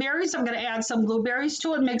 fresh blueberries. I'm going to add some blueberries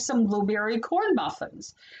to it and make some blueberry corn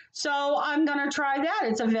muffins. So I'm going to try that.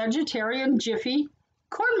 It's a vegetarian Jiffy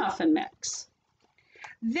corn muffin mix.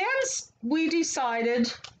 Then we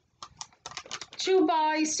decided to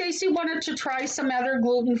buy, Stacey wanted to try some other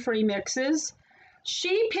gluten-free mixes.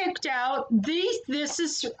 She picked out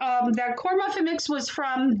that corn muffin mix was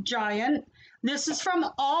from Giant. This is from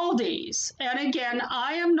Aldi's. And again,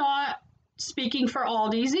 I am not speaking for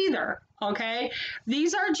Aldi's either, okay?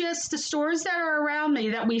 These are just the stores that are around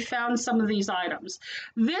me that we found some of these items.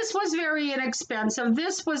 This was very inexpensive.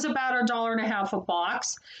 This was about $1.50 a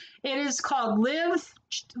box. It is called Live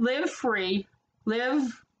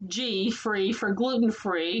G free for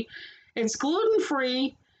gluten-free. It's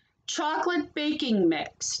gluten-free chocolate baking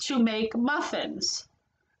mix to make muffins,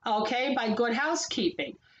 okay, by Good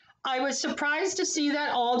Housekeeping. I was surprised to see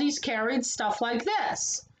that Aldi's carried stuff like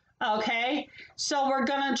this, okay? So we're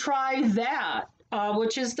going to try that,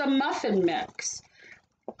 which is the muffin mix.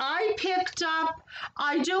 I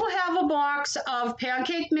do have a box of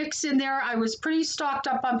pancake mix in there. I was pretty stocked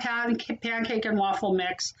up on pancake and waffle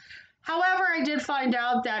mix. However, I did find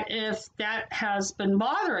out that if that has been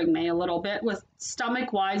bothering me a little bit with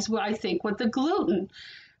stomach-wise, I think with the gluten.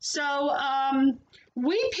 So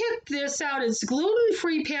we picked this out as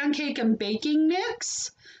gluten-free pancake and baking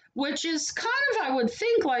mix, which is kind of, I would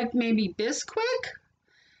think, like maybe Bisquick.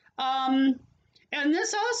 And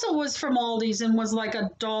this also was from Aldi's and was like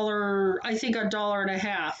 $1, I think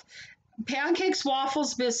 $1.50. Pancakes,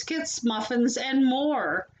 waffles, biscuits, muffins, and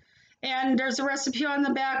more. And there's a recipe on the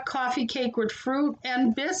back, coffee cake with fruit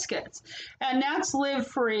and biscuits. And that's Live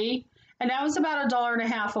Free. And that was about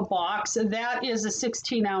 $1.50 a box. And that is a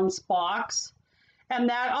 16-ounce box. And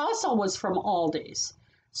that also was from Aldi's.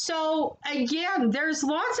 So again, there's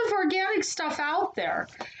lots of organic stuff out there.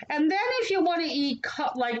 And then if you want to eat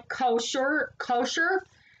kosher,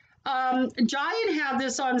 Giant had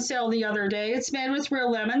this on sale the other day. It's made with real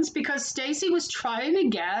lemons because Stacey was trying to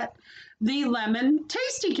get the lemon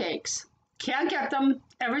tasty cakes. Can't get them.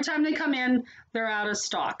 Every time they come in, they're out of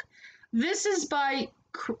stock. This is by,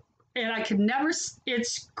 and I can never,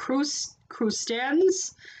 it's Krusteaz.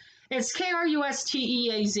 It's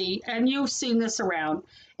Krusteaz, and you've seen this around.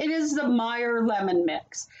 It is the Meyer lemon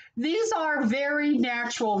mix. These are very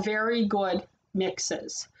natural, very good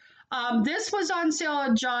mixes. This was on sale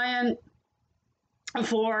at Giant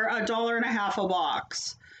for $1.50 a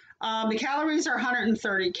box. The calories are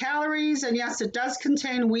 130 calories, and yes, it does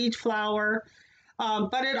contain wheat flour.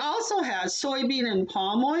 But it also has soybean and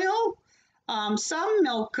palm oil, some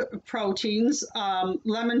milk proteins,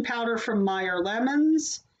 lemon powder from Meyer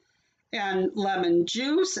Lemons, and lemon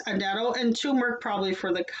juice, annatto, and turmeric probably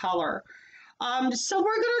for the color. So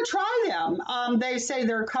we're going to try them. They say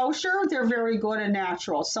they're kosher, they're very good and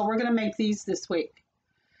natural. So we're going to make these this week.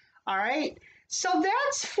 All right. So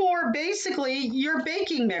that's for basically your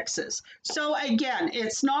baking mixes. So again,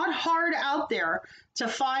 it's not hard out there to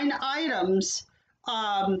find items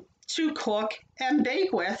to cook and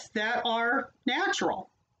bake with that are natural.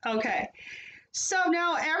 Okay. So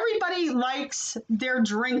now everybody likes their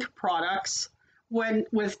drink products when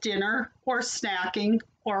with dinner or snacking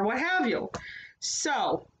or what have you.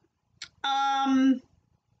 So, I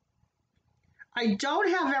don't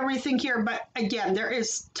have everything here, but again, there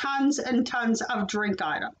is tons and tons of drink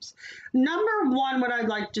items. Number one, what I'd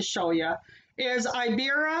like to show you is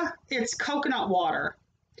Ibera. It's coconut water,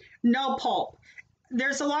 no pulp.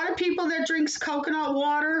 There's a lot of people that drinks coconut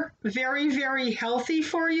water, very, very healthy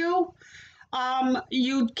for you.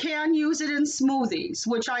 You can use it in smoothies,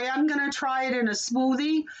 which I am going to try it in a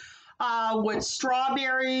smoothie with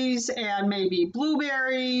strawberries and maybe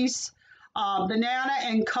blueberries, banana,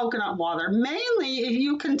 and coconut water. Mainly, if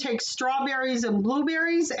you can take strawberries and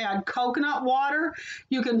blueberries, add coconut water,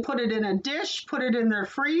 you can put it in a dish, put it in the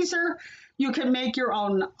freezer. You can make your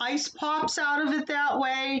own ice pops out of it that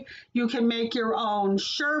way. You can make your own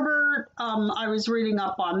sherbet. I was reading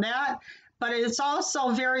up on that, but it's also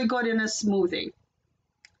very good in a smoothie.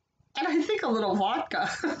 And I think a little vodka.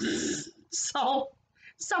 So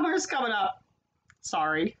summer's coming up.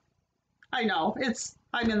 Sorry. I know,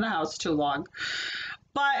 I'm in the house too long.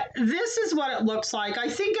 But this is what it looks like. I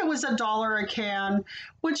think it was $1 a can,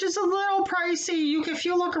 which is a little pricey. If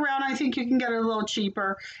you look around, I think you can get it a little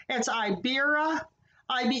cheaper. It's Ibera,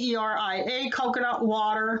 Iberia, coconut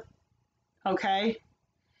water. Okay.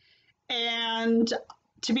 And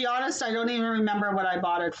to be honest, I don't even remember what I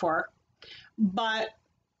bought it for. But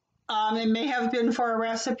it may have been for a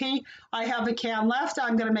recipe. I have a can left.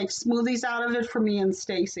 I'm going to make smoothies out of it for me and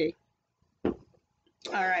Stacey. All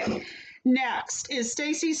right. Next is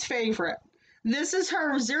Stacey's favorite. This is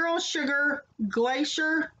her zero sugar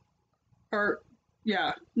glacier, GLACEAU,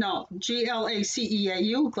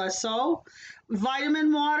 Glaceau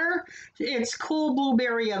vitamin water. It's cool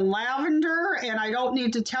blueberry and lavender, and I don't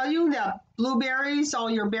need to tell you that blueberries, all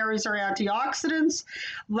your berries are antioxidants.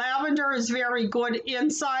 Lavender is very good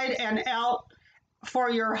inside and out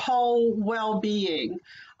for your whole well-being.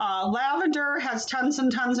 Lavender has tons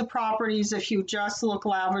and tons of properties if you just look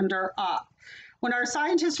lavender up. When our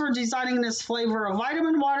scientists were designing this flavor of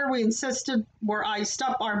vitamin water, we insisted were iced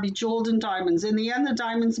up are bejeweled in diamonds. In the end, the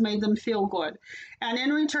diamonds made them feel good. And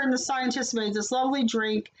in return, the scientists made this lovely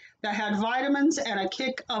drink that had vitamins and a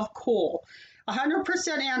kick of cool. 100%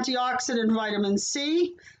 antioxidant vitamin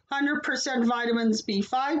C, 100% vitamins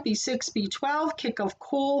B5, B6, B12, kick of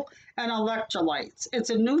cool, and electrolytes. It's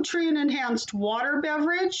a nutrient-enhanced water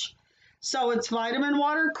beverage. So it's vitamin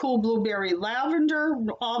water, cool blueberry lavender,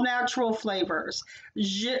 all natural flavors,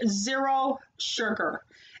 zero sugar.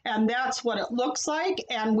 And that's what it looks like.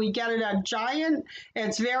 And we get it at Giant.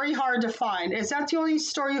 It's very hard to find. Is that the only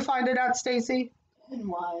store you find it at, Stacey? And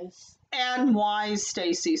Wise. And Wise,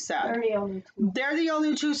 Stacey said. They're the only two. They're the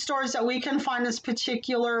only two stores that we can find this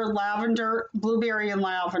particular lavender, blueberry and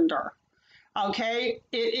lavender. Okay?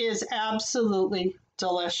 It is absolutely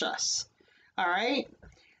delicious. All right?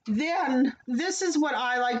 Then this is what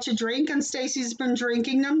I like to drink, and Stacey's been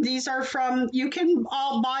drinking them. These are from, you can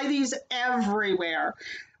all buy these everywhere.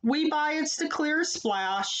 We buy it's the Clear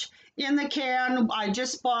Splash. In the can, I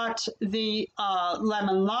just bought the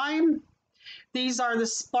lemon lime. These are the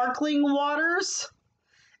sparkling waters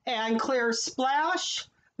and Clear Splash.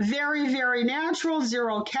 Very, very natural,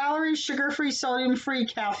 0 calories, sugar-free, sodium-free,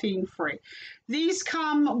 caffeine-free. These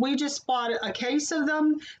come, we just bought a case of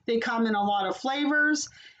them. They come in a lot of flavors,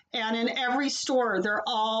 and in every store, they're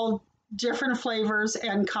all different flavors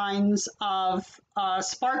and kinds of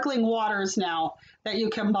sparkling waters now that you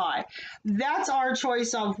can buy. That's our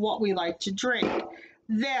choice of what we like to drink.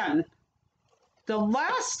 Then, the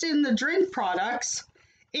last in the drink products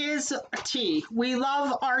is tea. We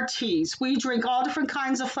love our teas. We drink all different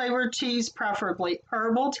kinds of flavored teas, preferably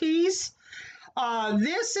herbal teas.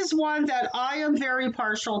 This is one that I am very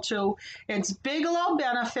partial to. It's Bigelow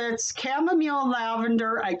Benefits, chamomile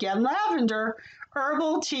lavender, again lavender,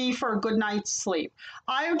 herbal tea for a good night's sleep.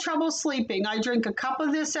 I have trouble sleeping. I drink a cup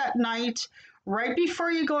of this at night right before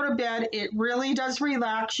you go to bed. It really does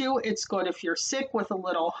relax you. It's good if you're sick with a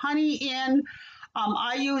little honey in.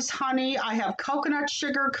 I use honey. I have coconut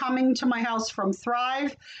sugar coming to my house from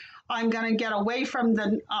Thrive. I'm going to get away from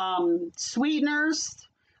the sweeteners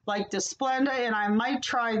like the Splenda, and I might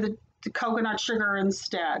try the coconut sugar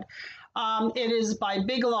instead. It is by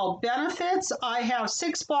Bigelow Benefits. I have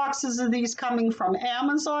 6 boxes of these coming from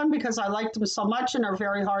Amazon because I like them so much and are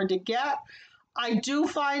very hard to get. I do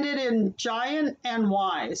find it in Giant and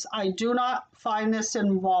Wise. I do not find this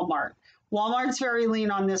in Walmart. Walmart's very lean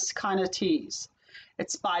on this kind of teas.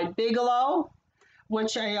 It's by Bigelow,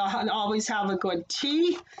 which I always have a good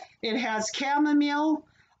tea. It has chamomile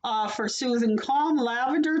for soothing calm,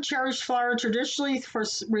 lavender, cherished flower traditionally for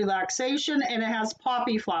relaxation, and it has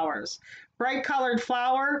poppy flowers. Bright colored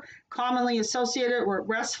flower, commonly associated with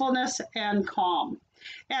restfulness and calm.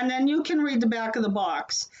 And then you can read the back of the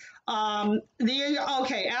box. Actually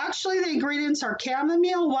the ingredients are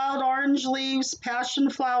chamomile, wild orange leaves, passion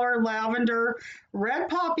flower, lavender, red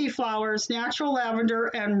poppy flowers, natural lavender,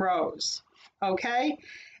 and rose. Okay,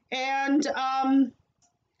 and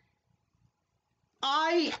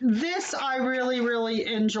I really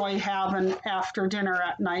enjoy having after dinner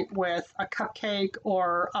at night with a cupcake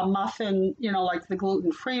or a muffin, like the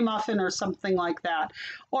gluten-free muffin or something like that,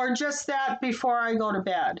 or just that before I go to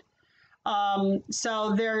bed.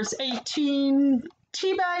 So there's 18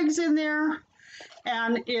 tea bags in there,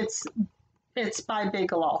 and it's by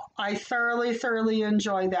Bigelow. I thoroughly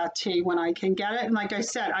enjoy that tea when I can get it. And like I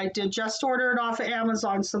said, I did just order it off of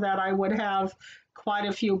Amazon so that I would have quite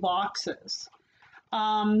a few boxes.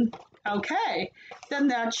 Okay, then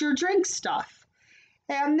that's your drink stuff.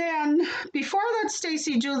 And then before I let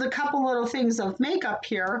Stacey do the couple little things of makeup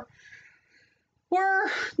here, we're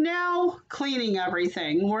now cleaning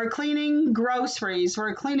everything. We're cleaning groceries.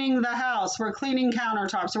 We're cleaning the house. We're cleaning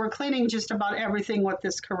countertops. We're cleaning just about everything with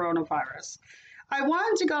this coronavirus. I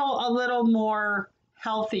wanted to go a little more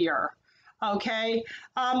healthier. Okay.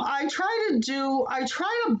 I try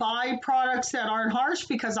to buy products that aren't harsh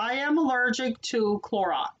because I am allergic to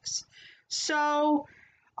Clorox. So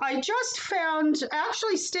I just found,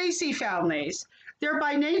 actually Stacey found these. They're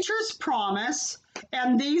by Nature's Promise,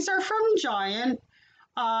 and these are from Giant.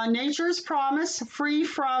 Nature's Promise, free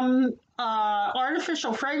from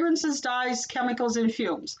artificial fragrances, dyes, chemicals, and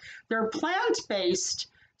fumes. They're plant-based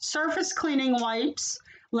surface cleaning wipes,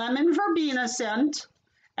 lemon verbena scent,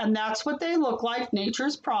 and that's what they look like,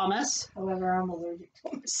 Nature's Promise. However, I'm allergic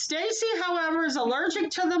to them. Stacy, however, is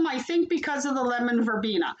allergic to them, I think, because of the lemon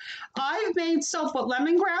verbena. I've made soap with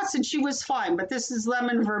lemongrass, and she was fine, but this is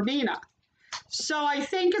lemon verbena. So I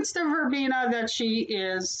think it's the verbena that she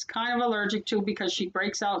is kind of allergic to because she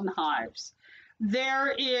breaks out in hives.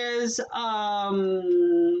 There is I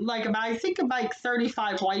think about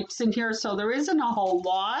 35 wipes in here, so there isn't a whole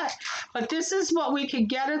lot. But this is what we could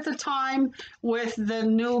get at the time with the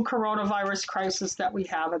new coronavirus crisis that we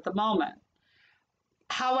have at the moment.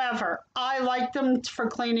 However, I like them for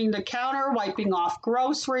cleaning the counter, wiping off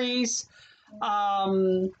groceries.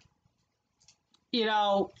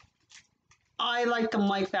 I like them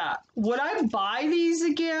like that. Would I buy these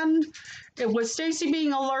again? With Stacey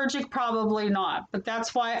being allergic, probably not. But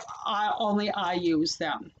that's why I use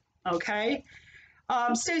them. Okay.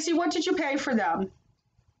 Stacey, what did you pay for them?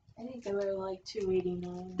 I think they were like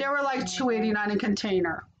 $2.89. They were like $2.89 a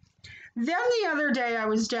container. Then the other day I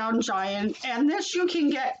was down Giant, and this you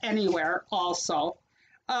can get anywhere also.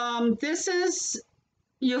 This is,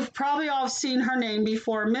 you've probably all seen her name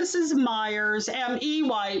before, Mrs. Meyers,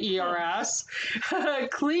 Meyers,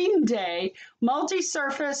 Clean Day,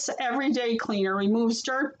 multi-surface everyday cleaner, removes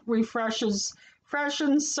dirt, freshens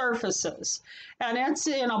surfaces. And it's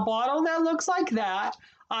in a bottle that looks like that.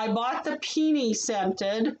 I bought the peony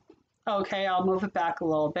scented. Okay, I'll move it back a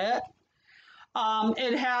little bit.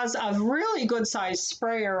 It has a really good sized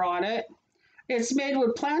sprayer on it. It's made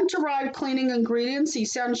with plant-derived cleaning ingredients,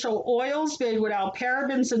 essential oils made without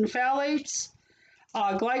parabens and phthalates,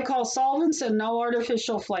 glycol solvents, and no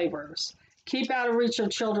artificial flavors. Keep out of reach of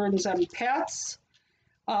children and pets.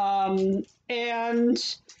 And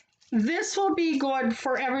this will be good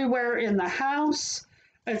for everywhere in the house.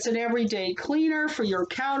 It's an everyday cleaner for your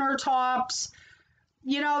countertops.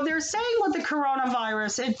 They're saying with the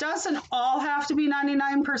coronavirus, it doesn't all have to be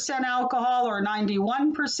 99% alcohol or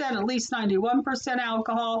 91%, at least 91%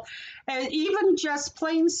 alcohol. And even just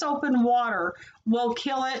plain soap and water will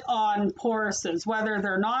kill it on porousness, whether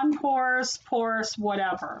they're non-porous, porous,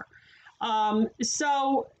 whatever.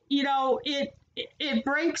 It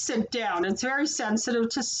breaks it down. It's very sensitive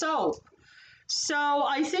to soap. So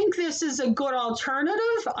I think this is a good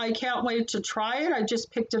alternative. I can't wait to try it. I just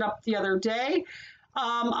picked it up the other day.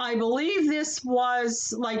 I believe this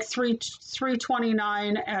was like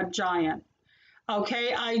 $3.29 at Giant.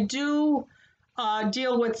 Okay, I do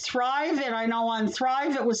deal with Thrive, and I know on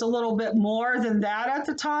Thrive it was a little bit more than that at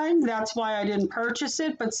the time. That's why I didn't purchase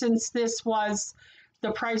it. But since this was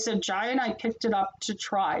the price of Giant, I picked it up to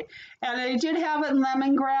try. And I did have it in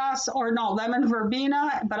lemongrass, or no, lemon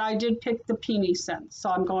verbena, but I did pick the peony scent, so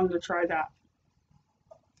I'm going to try that.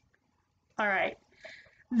 All right.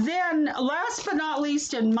 Then, last but not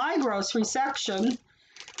least, in my grocery section,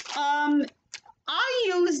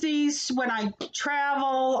 I use these when I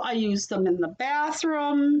travel. I use them in the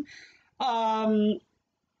bathroom. Um,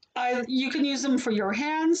 you can use them for your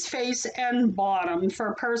hands, face, and bottom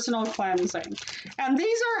for personal cleansing. And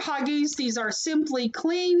these are Huggies. These are Simply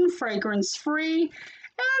Clean, fragrance-free, and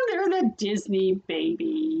they're the Disney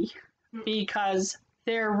baby because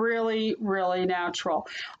they're really, really natural.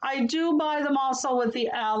 I do buy them also with the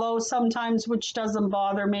aloe sometimes, which doesn't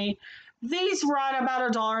bother me. These run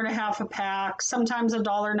about $1.50 a pack, sometimes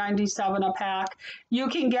 $1.97 a pack. You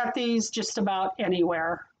can get these just about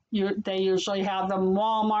anywhere. They usually have them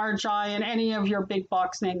Walmart, Giant, any of your big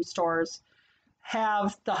box name stores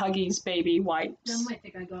have the Huggies baby wipes. I might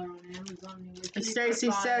think I got it on Amazon. And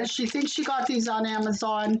Stacey says she thinks she got these on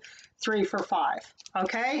Amazon 3 for $5.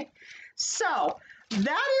 Okay, so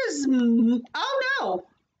that is, oh no,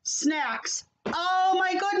 snacks. Oh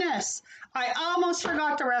my goodness, I almost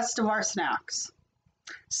forgot the rest of our snacks.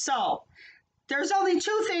 So there's only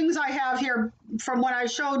 2 things I have here from when I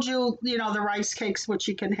showed you, the rice cakes, which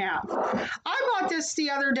you can have. I bought this the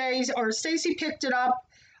other day, or Stacey picked it up.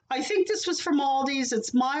 I think this was from Aldi's.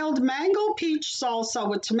 It's mild mango peach salsa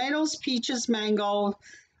with tomatoes, peaches, mango,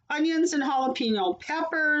 onions, and jalapeno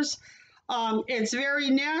peppers. It's very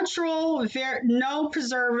natural, no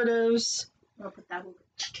preservatives. I'll put that over.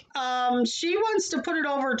 She wants to put it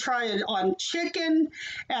over, try it on chicken,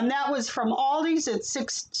 and that was from Aldi's. It's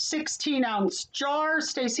 16-ounce jar.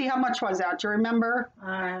 Stacey, how much was that? Do you remember?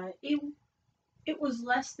 It was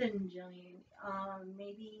less than Johnny.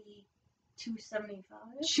 Maybe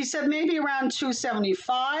 $2.75. She said maybe around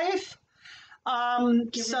 $2.75.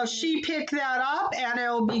 So she picked that up, and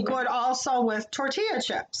it'll be good also with tortilla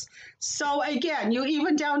chips. So again, you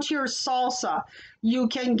even down to your salsa, you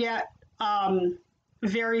can get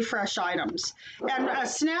very fresh items. And a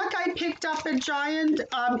snack I picked up at Giant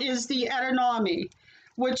is the edamame,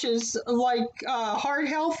 which is like heart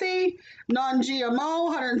healthy, non-GMO,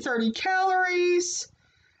 130 calories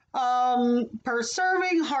per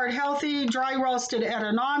serving, heart healthy, dry roasted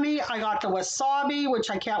edamame. I got the wasabi, which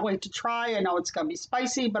I can't wait to try. I know it's going to be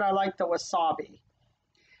spicy, but I like the wasabi.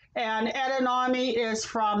 And edamame is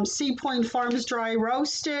from Sea Point Farms Dry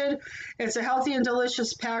Roasted. It's a healthy and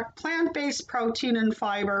delicious plant-based protein and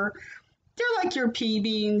fiber. They're like your pea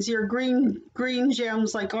beans, your green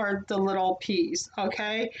gems, like are the little peas,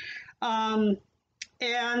 okay? And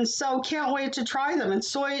so can't wait to try them. And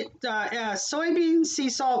soybeans, sea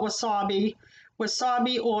salt,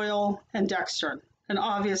 wasabi oil, and dextrin. And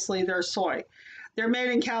obviously they're soy. They're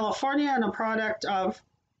made in California and a product of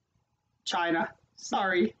China.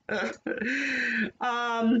 Sorry.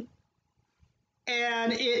 And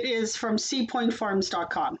it is from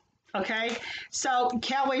seapointfarms.com. Okay, so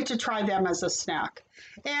can't wait to try them as a snack.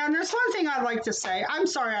 And there's one thing I'd like to say. I'm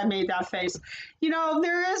sorry I made that face.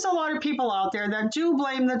 There is a lot of people out there that do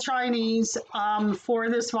blame the Chinese for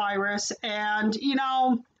this virus. And,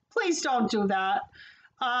 please don't do that.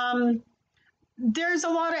 There's a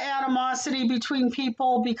lot of animosity between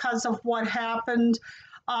people because of what happened.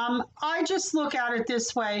 I just look at it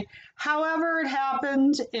this way. However it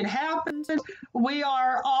happened, it happened. We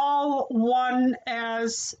are all one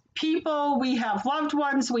as people. We have loved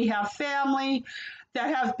ones. We have family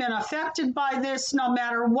that have been affected by this, no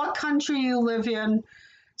matter what country you live in.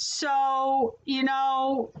 So,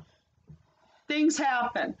 things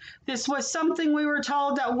happen. This was something we were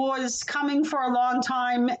told that was coming for a long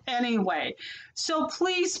time anyway. So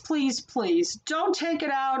please, please, please don't take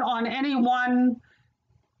it out on any one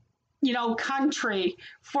country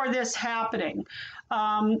for this happening.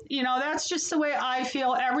 That's just the way I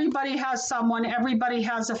feel. Everybody has someone, everybody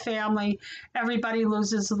has a family, everybody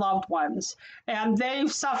loses loved ones, and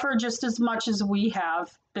they've suffered just as much as we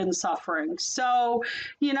have been suffering. So,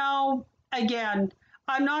 again,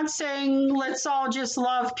 I'm not saying let's all just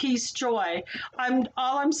love, peace, joy.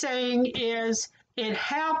 All I'm saying is it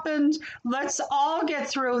happened. Let's all get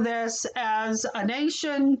through this as a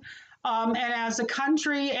nation. And as a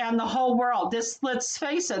country and the whole world. Let's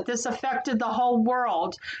face it, this affected the whole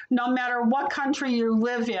world. No matter what country you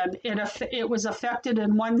live in, it was affected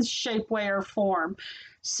in one shape, way, or form.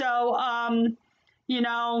 So, I'm going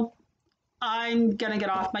to get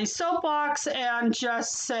off my soapbox and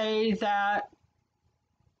just say that,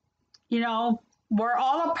 we're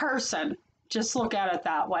all a person, Just look at it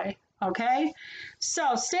that way. Okay,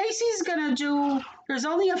 so Stacey's gonna do, there's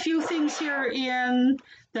only a few things here in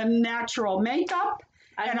the natural makeup,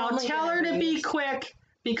 and I'll tell her to be quick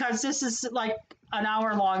because this is like an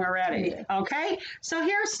hour long already. Yeah. Okay, so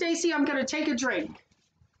here, Stacey, I'm gonna take a drink.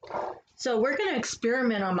 So we're gonna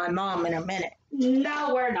experiment on my mom in a minute.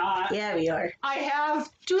 No, we're not. Yeah, we are. I have,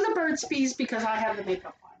 do the Burt's Bees because I have the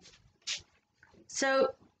makeup on. So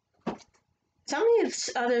some of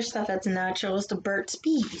the other stuff that's natural is the Burt's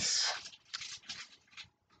Bees.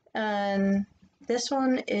 And this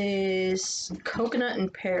one is coconut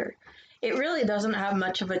and pear. It really doesn't have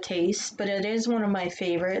much of a taste, but it is one of my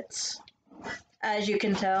favorites, as you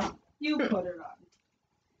can tell. You put it on.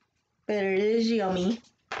 But it is yummy.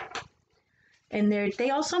 And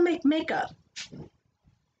they also make makeup.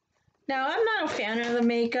 Now, I'm not a fan of the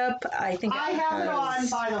makeup. I think I have it on,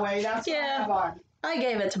 by the way. That's what I Yeah. have on. I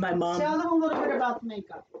gave it to my mom. Tell them a little bit about the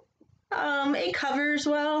makeup. It covers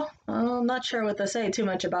well. I'm not sure what to say too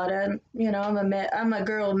much about it. You know, I'm a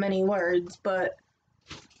girl of many words, but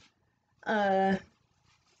it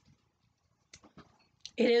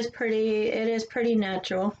is pretty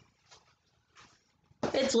natural.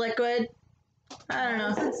 It's liquid. I don't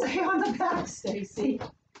What know. does it say on the back, Stacey?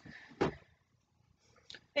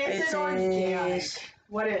 It's an organic.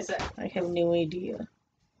 What is it? I have no idea.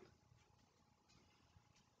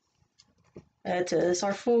 It says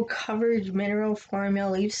our full coverage mineral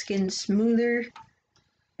formula leaves skin smoother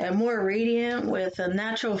and more radiant with a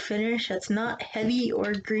natural finish that's not heavy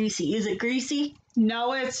or greasy. Is it greasy?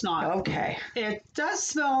 No, it's not. Okay. It does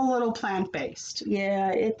smell a little plant-based.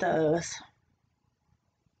 Yeah, it does.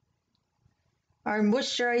 Our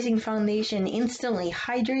moisturizing foundation instantly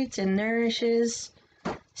hydrates and nourishes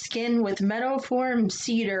skin with metal-formed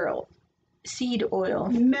seed oil.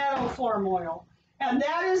 Metal form oil. And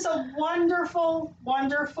that is a wonderful,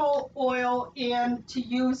 wonderful oil to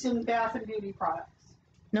use in bath and beauty products.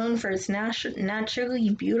 Known for its naturally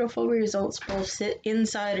beautiful results, both sit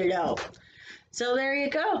inside and out. So there you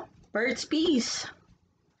go, Burt's Bees.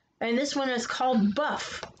 And this one is called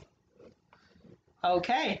Buff.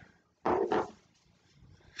 Okay.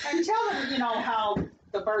 And tell them, how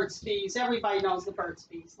the Burt's Bees, everybody knows the Burt's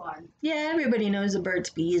Bees line. Yeah, everybody knows the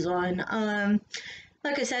Burt's Bees one.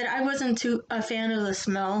 Like I said, I wasn't too a fan of the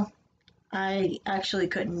smell. I actually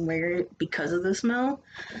couldn't wear it because of the smell.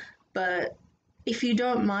 But if you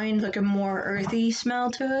don't mind like a more earthy smell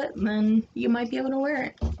to it, then you might be able to wear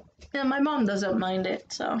it. And my mom doesn't mind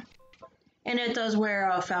it, so. And it does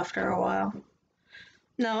wear off after a while.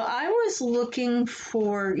 Now, I was looking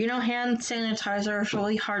for, hand sanitizer is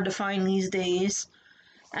really hard to find these days.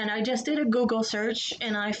 And I just did a Google search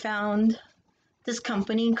and I found this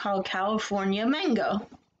company called California Mango.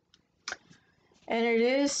 And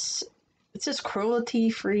it says cruelty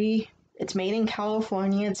free. It's made in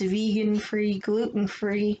California. It's vegan free, gluten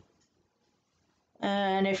free.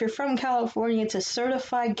 And if you're from California, it's a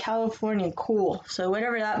certified California cool. So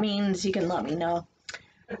whatever that means, you can let me know.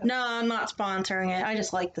 No, I'm not sponsoring it. I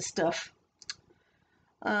just like the stuff.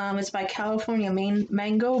 It's by California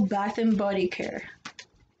Mango Bath and Body Care.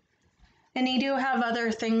 And they do have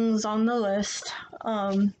other things on the list.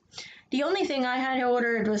 The only thing I had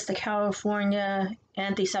ordered was the California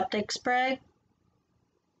antiseptic spray.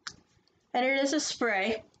 And it is a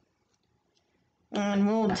spray. And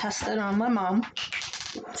we'll test it on my mom.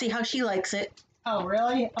 See how she likes it. Oh,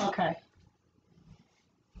 really? Okay.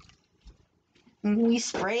 And we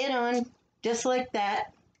spray it on just like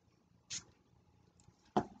that.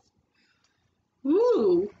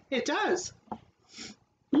 Ooh, it does.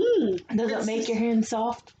 Does it make your hands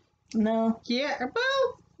soft? No. Yeah,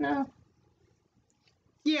 well, No.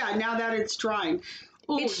 yeah, now that it's drying.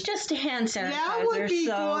 Ooh, It's just a hand sanitizer. that would be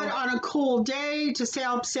so good on a cold day to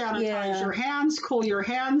help sanitize Yeah. your hands, cool your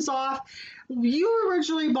hands off. You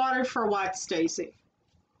originally bought it for what, Stacey?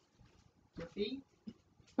 Your feet?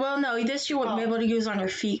 Well, no, this you wouldn't be Oh. able to use on your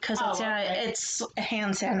feet because Oh, okay. it's a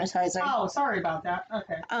hand sanitizer. Oh, sorry about that.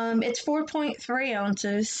 Okay. It's 4.3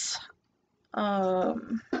 ounces. I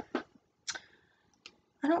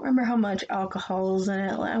don't remember how much alcohol is in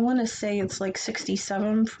it. I want to say it's like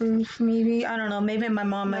 67 proof, maybe. I don't know. Maybe my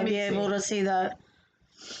mom Let might me be able to see that.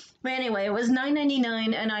 But anyway, it was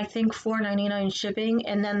 $9.99 and I think $4.99 shipping.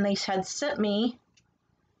 And then they had sent me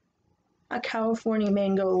a California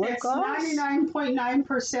Mango lip It's gloss.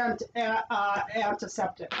 99.9%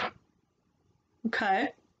 antiseptic.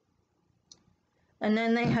 Okay. And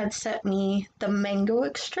then they had sent me the Mango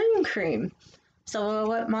Extreme Cream. So I'll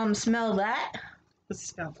let Mom smell that. Let's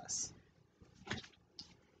smell this.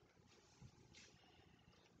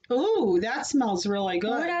 Ooh, that smells really What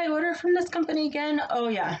good. did I order from this company again? Oh,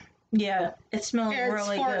 yeah. Yeah, it smells It's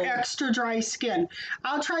really for good. extra dry skin.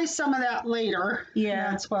 I'll try some of that later.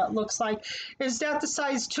 Yeah. That's what it looks like. Is that the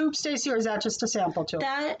size tube, Stacey, or is that just a sample tube?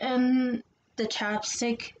 That and the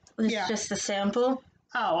chapstick was Yeah. just a sample.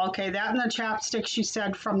 Oh, okay. That and the chapstick she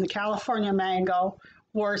said from the California mango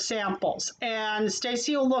were samples. And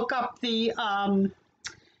Stacey will look up the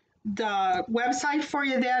website for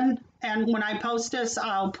you then, and when I post this,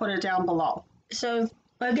 I'll put it down below. So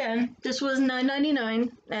again, this was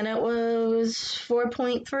 $9.99 and it was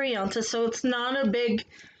 4.3 ounces. So it's not a big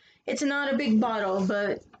bottle,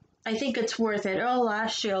 but I think it's worth it. It'll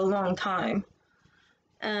last you a long time.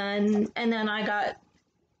 And then I got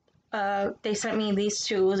they sent me these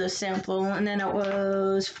two as a sample, and then it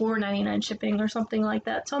was $4.99 shipping or something like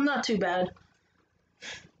that. So not too bad.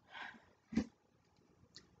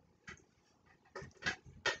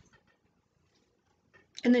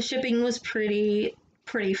 And the shipping was pretty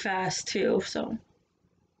fast too. So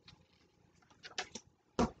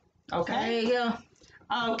Okay. there you go.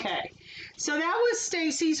 Okay. So that was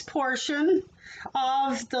Stacey's portion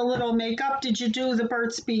of the little makeup. Did you do the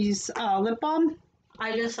Burt's Bees lip balm?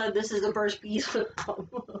 I just said this is the Burt's Bees lip balm.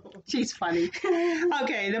 She's funny.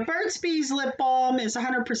 Okay, the Burt's Bees lip balm is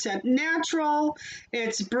 100% natural.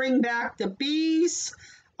 It's bring back the bees.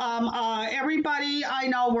 Everybody I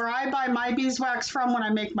know where I buy my beeswax from when I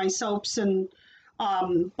make my soaps and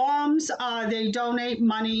balms, they donate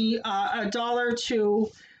money,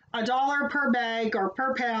 $1 per bag or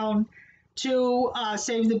per pound to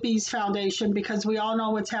Save the Bees Foundation, because we all know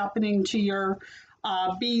what's happening to your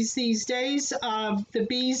bees these days. The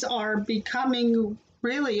bees are becoming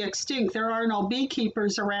really extinct. There are no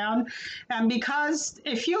beekeepers around. And because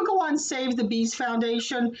if you go on Save the Bees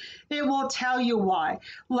Foundation, it will tell you why.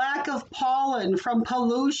 Lack of pollen from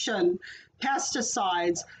pollution,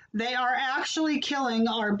 pesticides. They are actually killing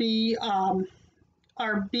our bee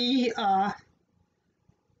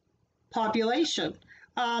population.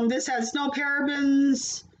 This has no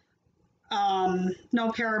parabens,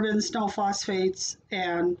 no phosphates,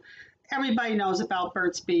 and everybody knows about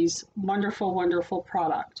Burt's Bees. Wonderful, wonderful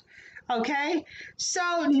product. Okay,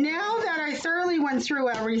 so now that I thoroughly went through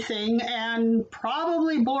everything and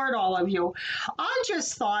probably bored all of you, I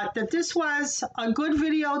just thought that this was a good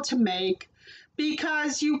video to make,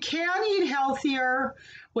 because you can eat healthier.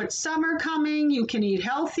 With summer coming, you can eat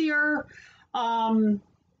healthier.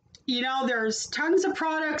 There's tons of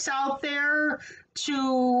products out there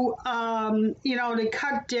to, to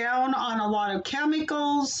cut down on a lot of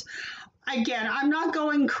chemicals. Again, I'm not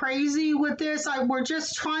going crazy with this. We're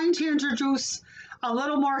just trying to introduce a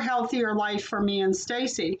little more healthier life for me and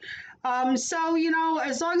Stacey. As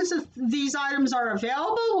long as these items are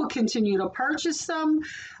available, we'll continue to purchase them.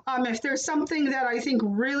 If there's something that I think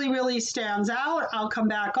really, really stands out, I'll come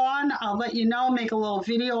back on. I'll let you know, make a little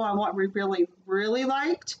video on what we really, really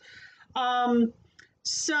liked.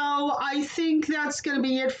 So I think that's going to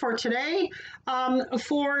be it for today.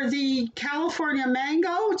 For the California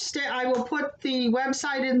mango, I will put the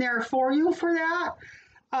website in there for you for that.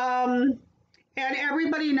 And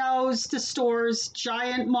everybody knows the stores: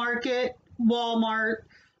 Giant Market, Walmart,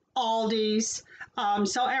 Aldi's.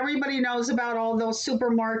 So everybody knows about all those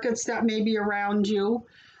supermarkets that may be around you.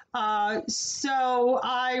 So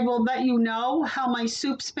I will let you know how my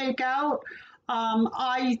soups bake out.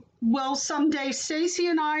 I will someday, Stacey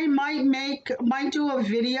and I might do a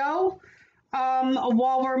video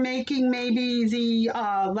while we're making maybe the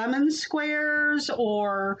lemon squares,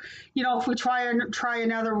 or if we try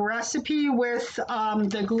another recipe with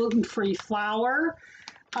the gluten-free flour,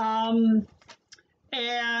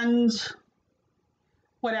 and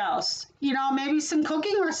what else? Maybe some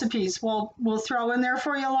cooking recipes we'll throw in there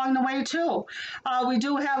for you along the way too. We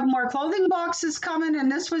do have more clothing boxes coming,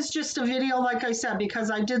 and this was just a video, like I said,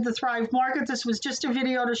 because I did the Thrive Market. This was just a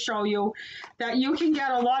video to show you that you can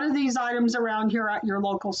get a lot of these items around here at your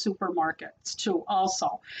local supermarkets too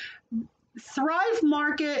also. Thrive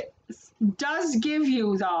Market does give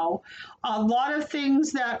you, though, a lot of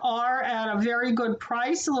things that are at a very good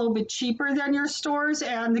price, a little bit cheaper than your stores,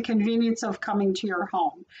 and the convenience of coming to your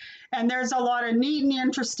home. And there's a lot of neat and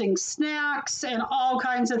interesting snacks and all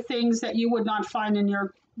kinds of things that you would not find in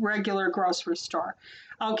your regular grocery store.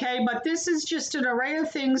 Okay, but this is just an array of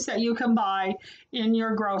things that you can buy in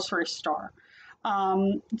your grocery store.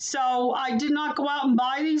 So I did not go out and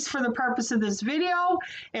buy these for the purpose of this video.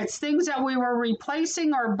 It's things that we were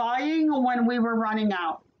replacing or buying when we were running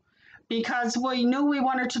out, because we knew we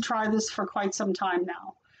wanted to try this for quite some time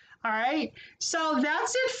now. All right, so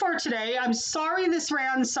that's it for today. I'm sorry this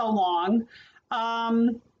ran so long.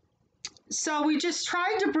 So we just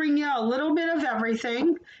tried to bring you a little bit of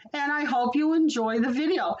everything, and I hope you enjoy the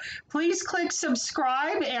video. Please click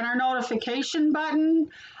subscribe and our notification button,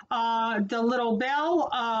 the little bell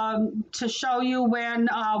to show you when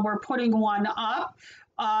we're putting one up.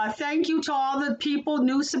 Thank you to all the people,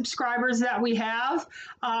 new subscribers that we have.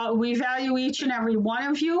 We value each and every one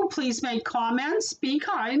of you. Please make comments, be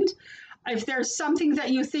kind. If there's something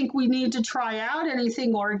that you think we need to try out,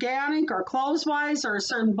 anything organic or clothes-wise or a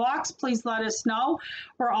certain box, please let us know.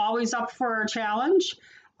 We're always up for a challenge.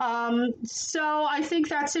 So I think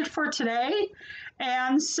that's it for today.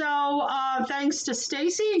 And so thanks to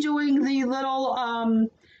Stacey doing the little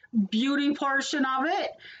beauty portion of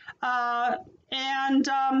it. I'm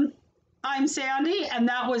Sandy, and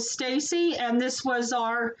that was Stacey, and this was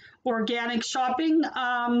our organic shopping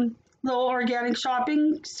little organic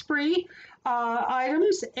shopping spree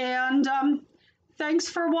items, and thanks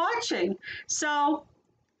for watching. So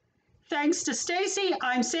thanks to Stacey,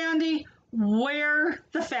 I'm Sandy. We're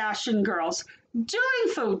the fashion girls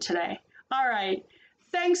doing food today. All right,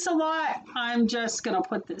 thanks a lot. I'm just gonna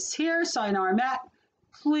put this here so I know I'm at.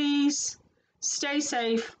 Please stay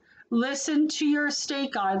safe, listen to your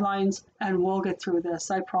state guidelines, and we'll get through this,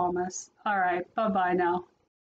 I promise. All right, bye-bye now.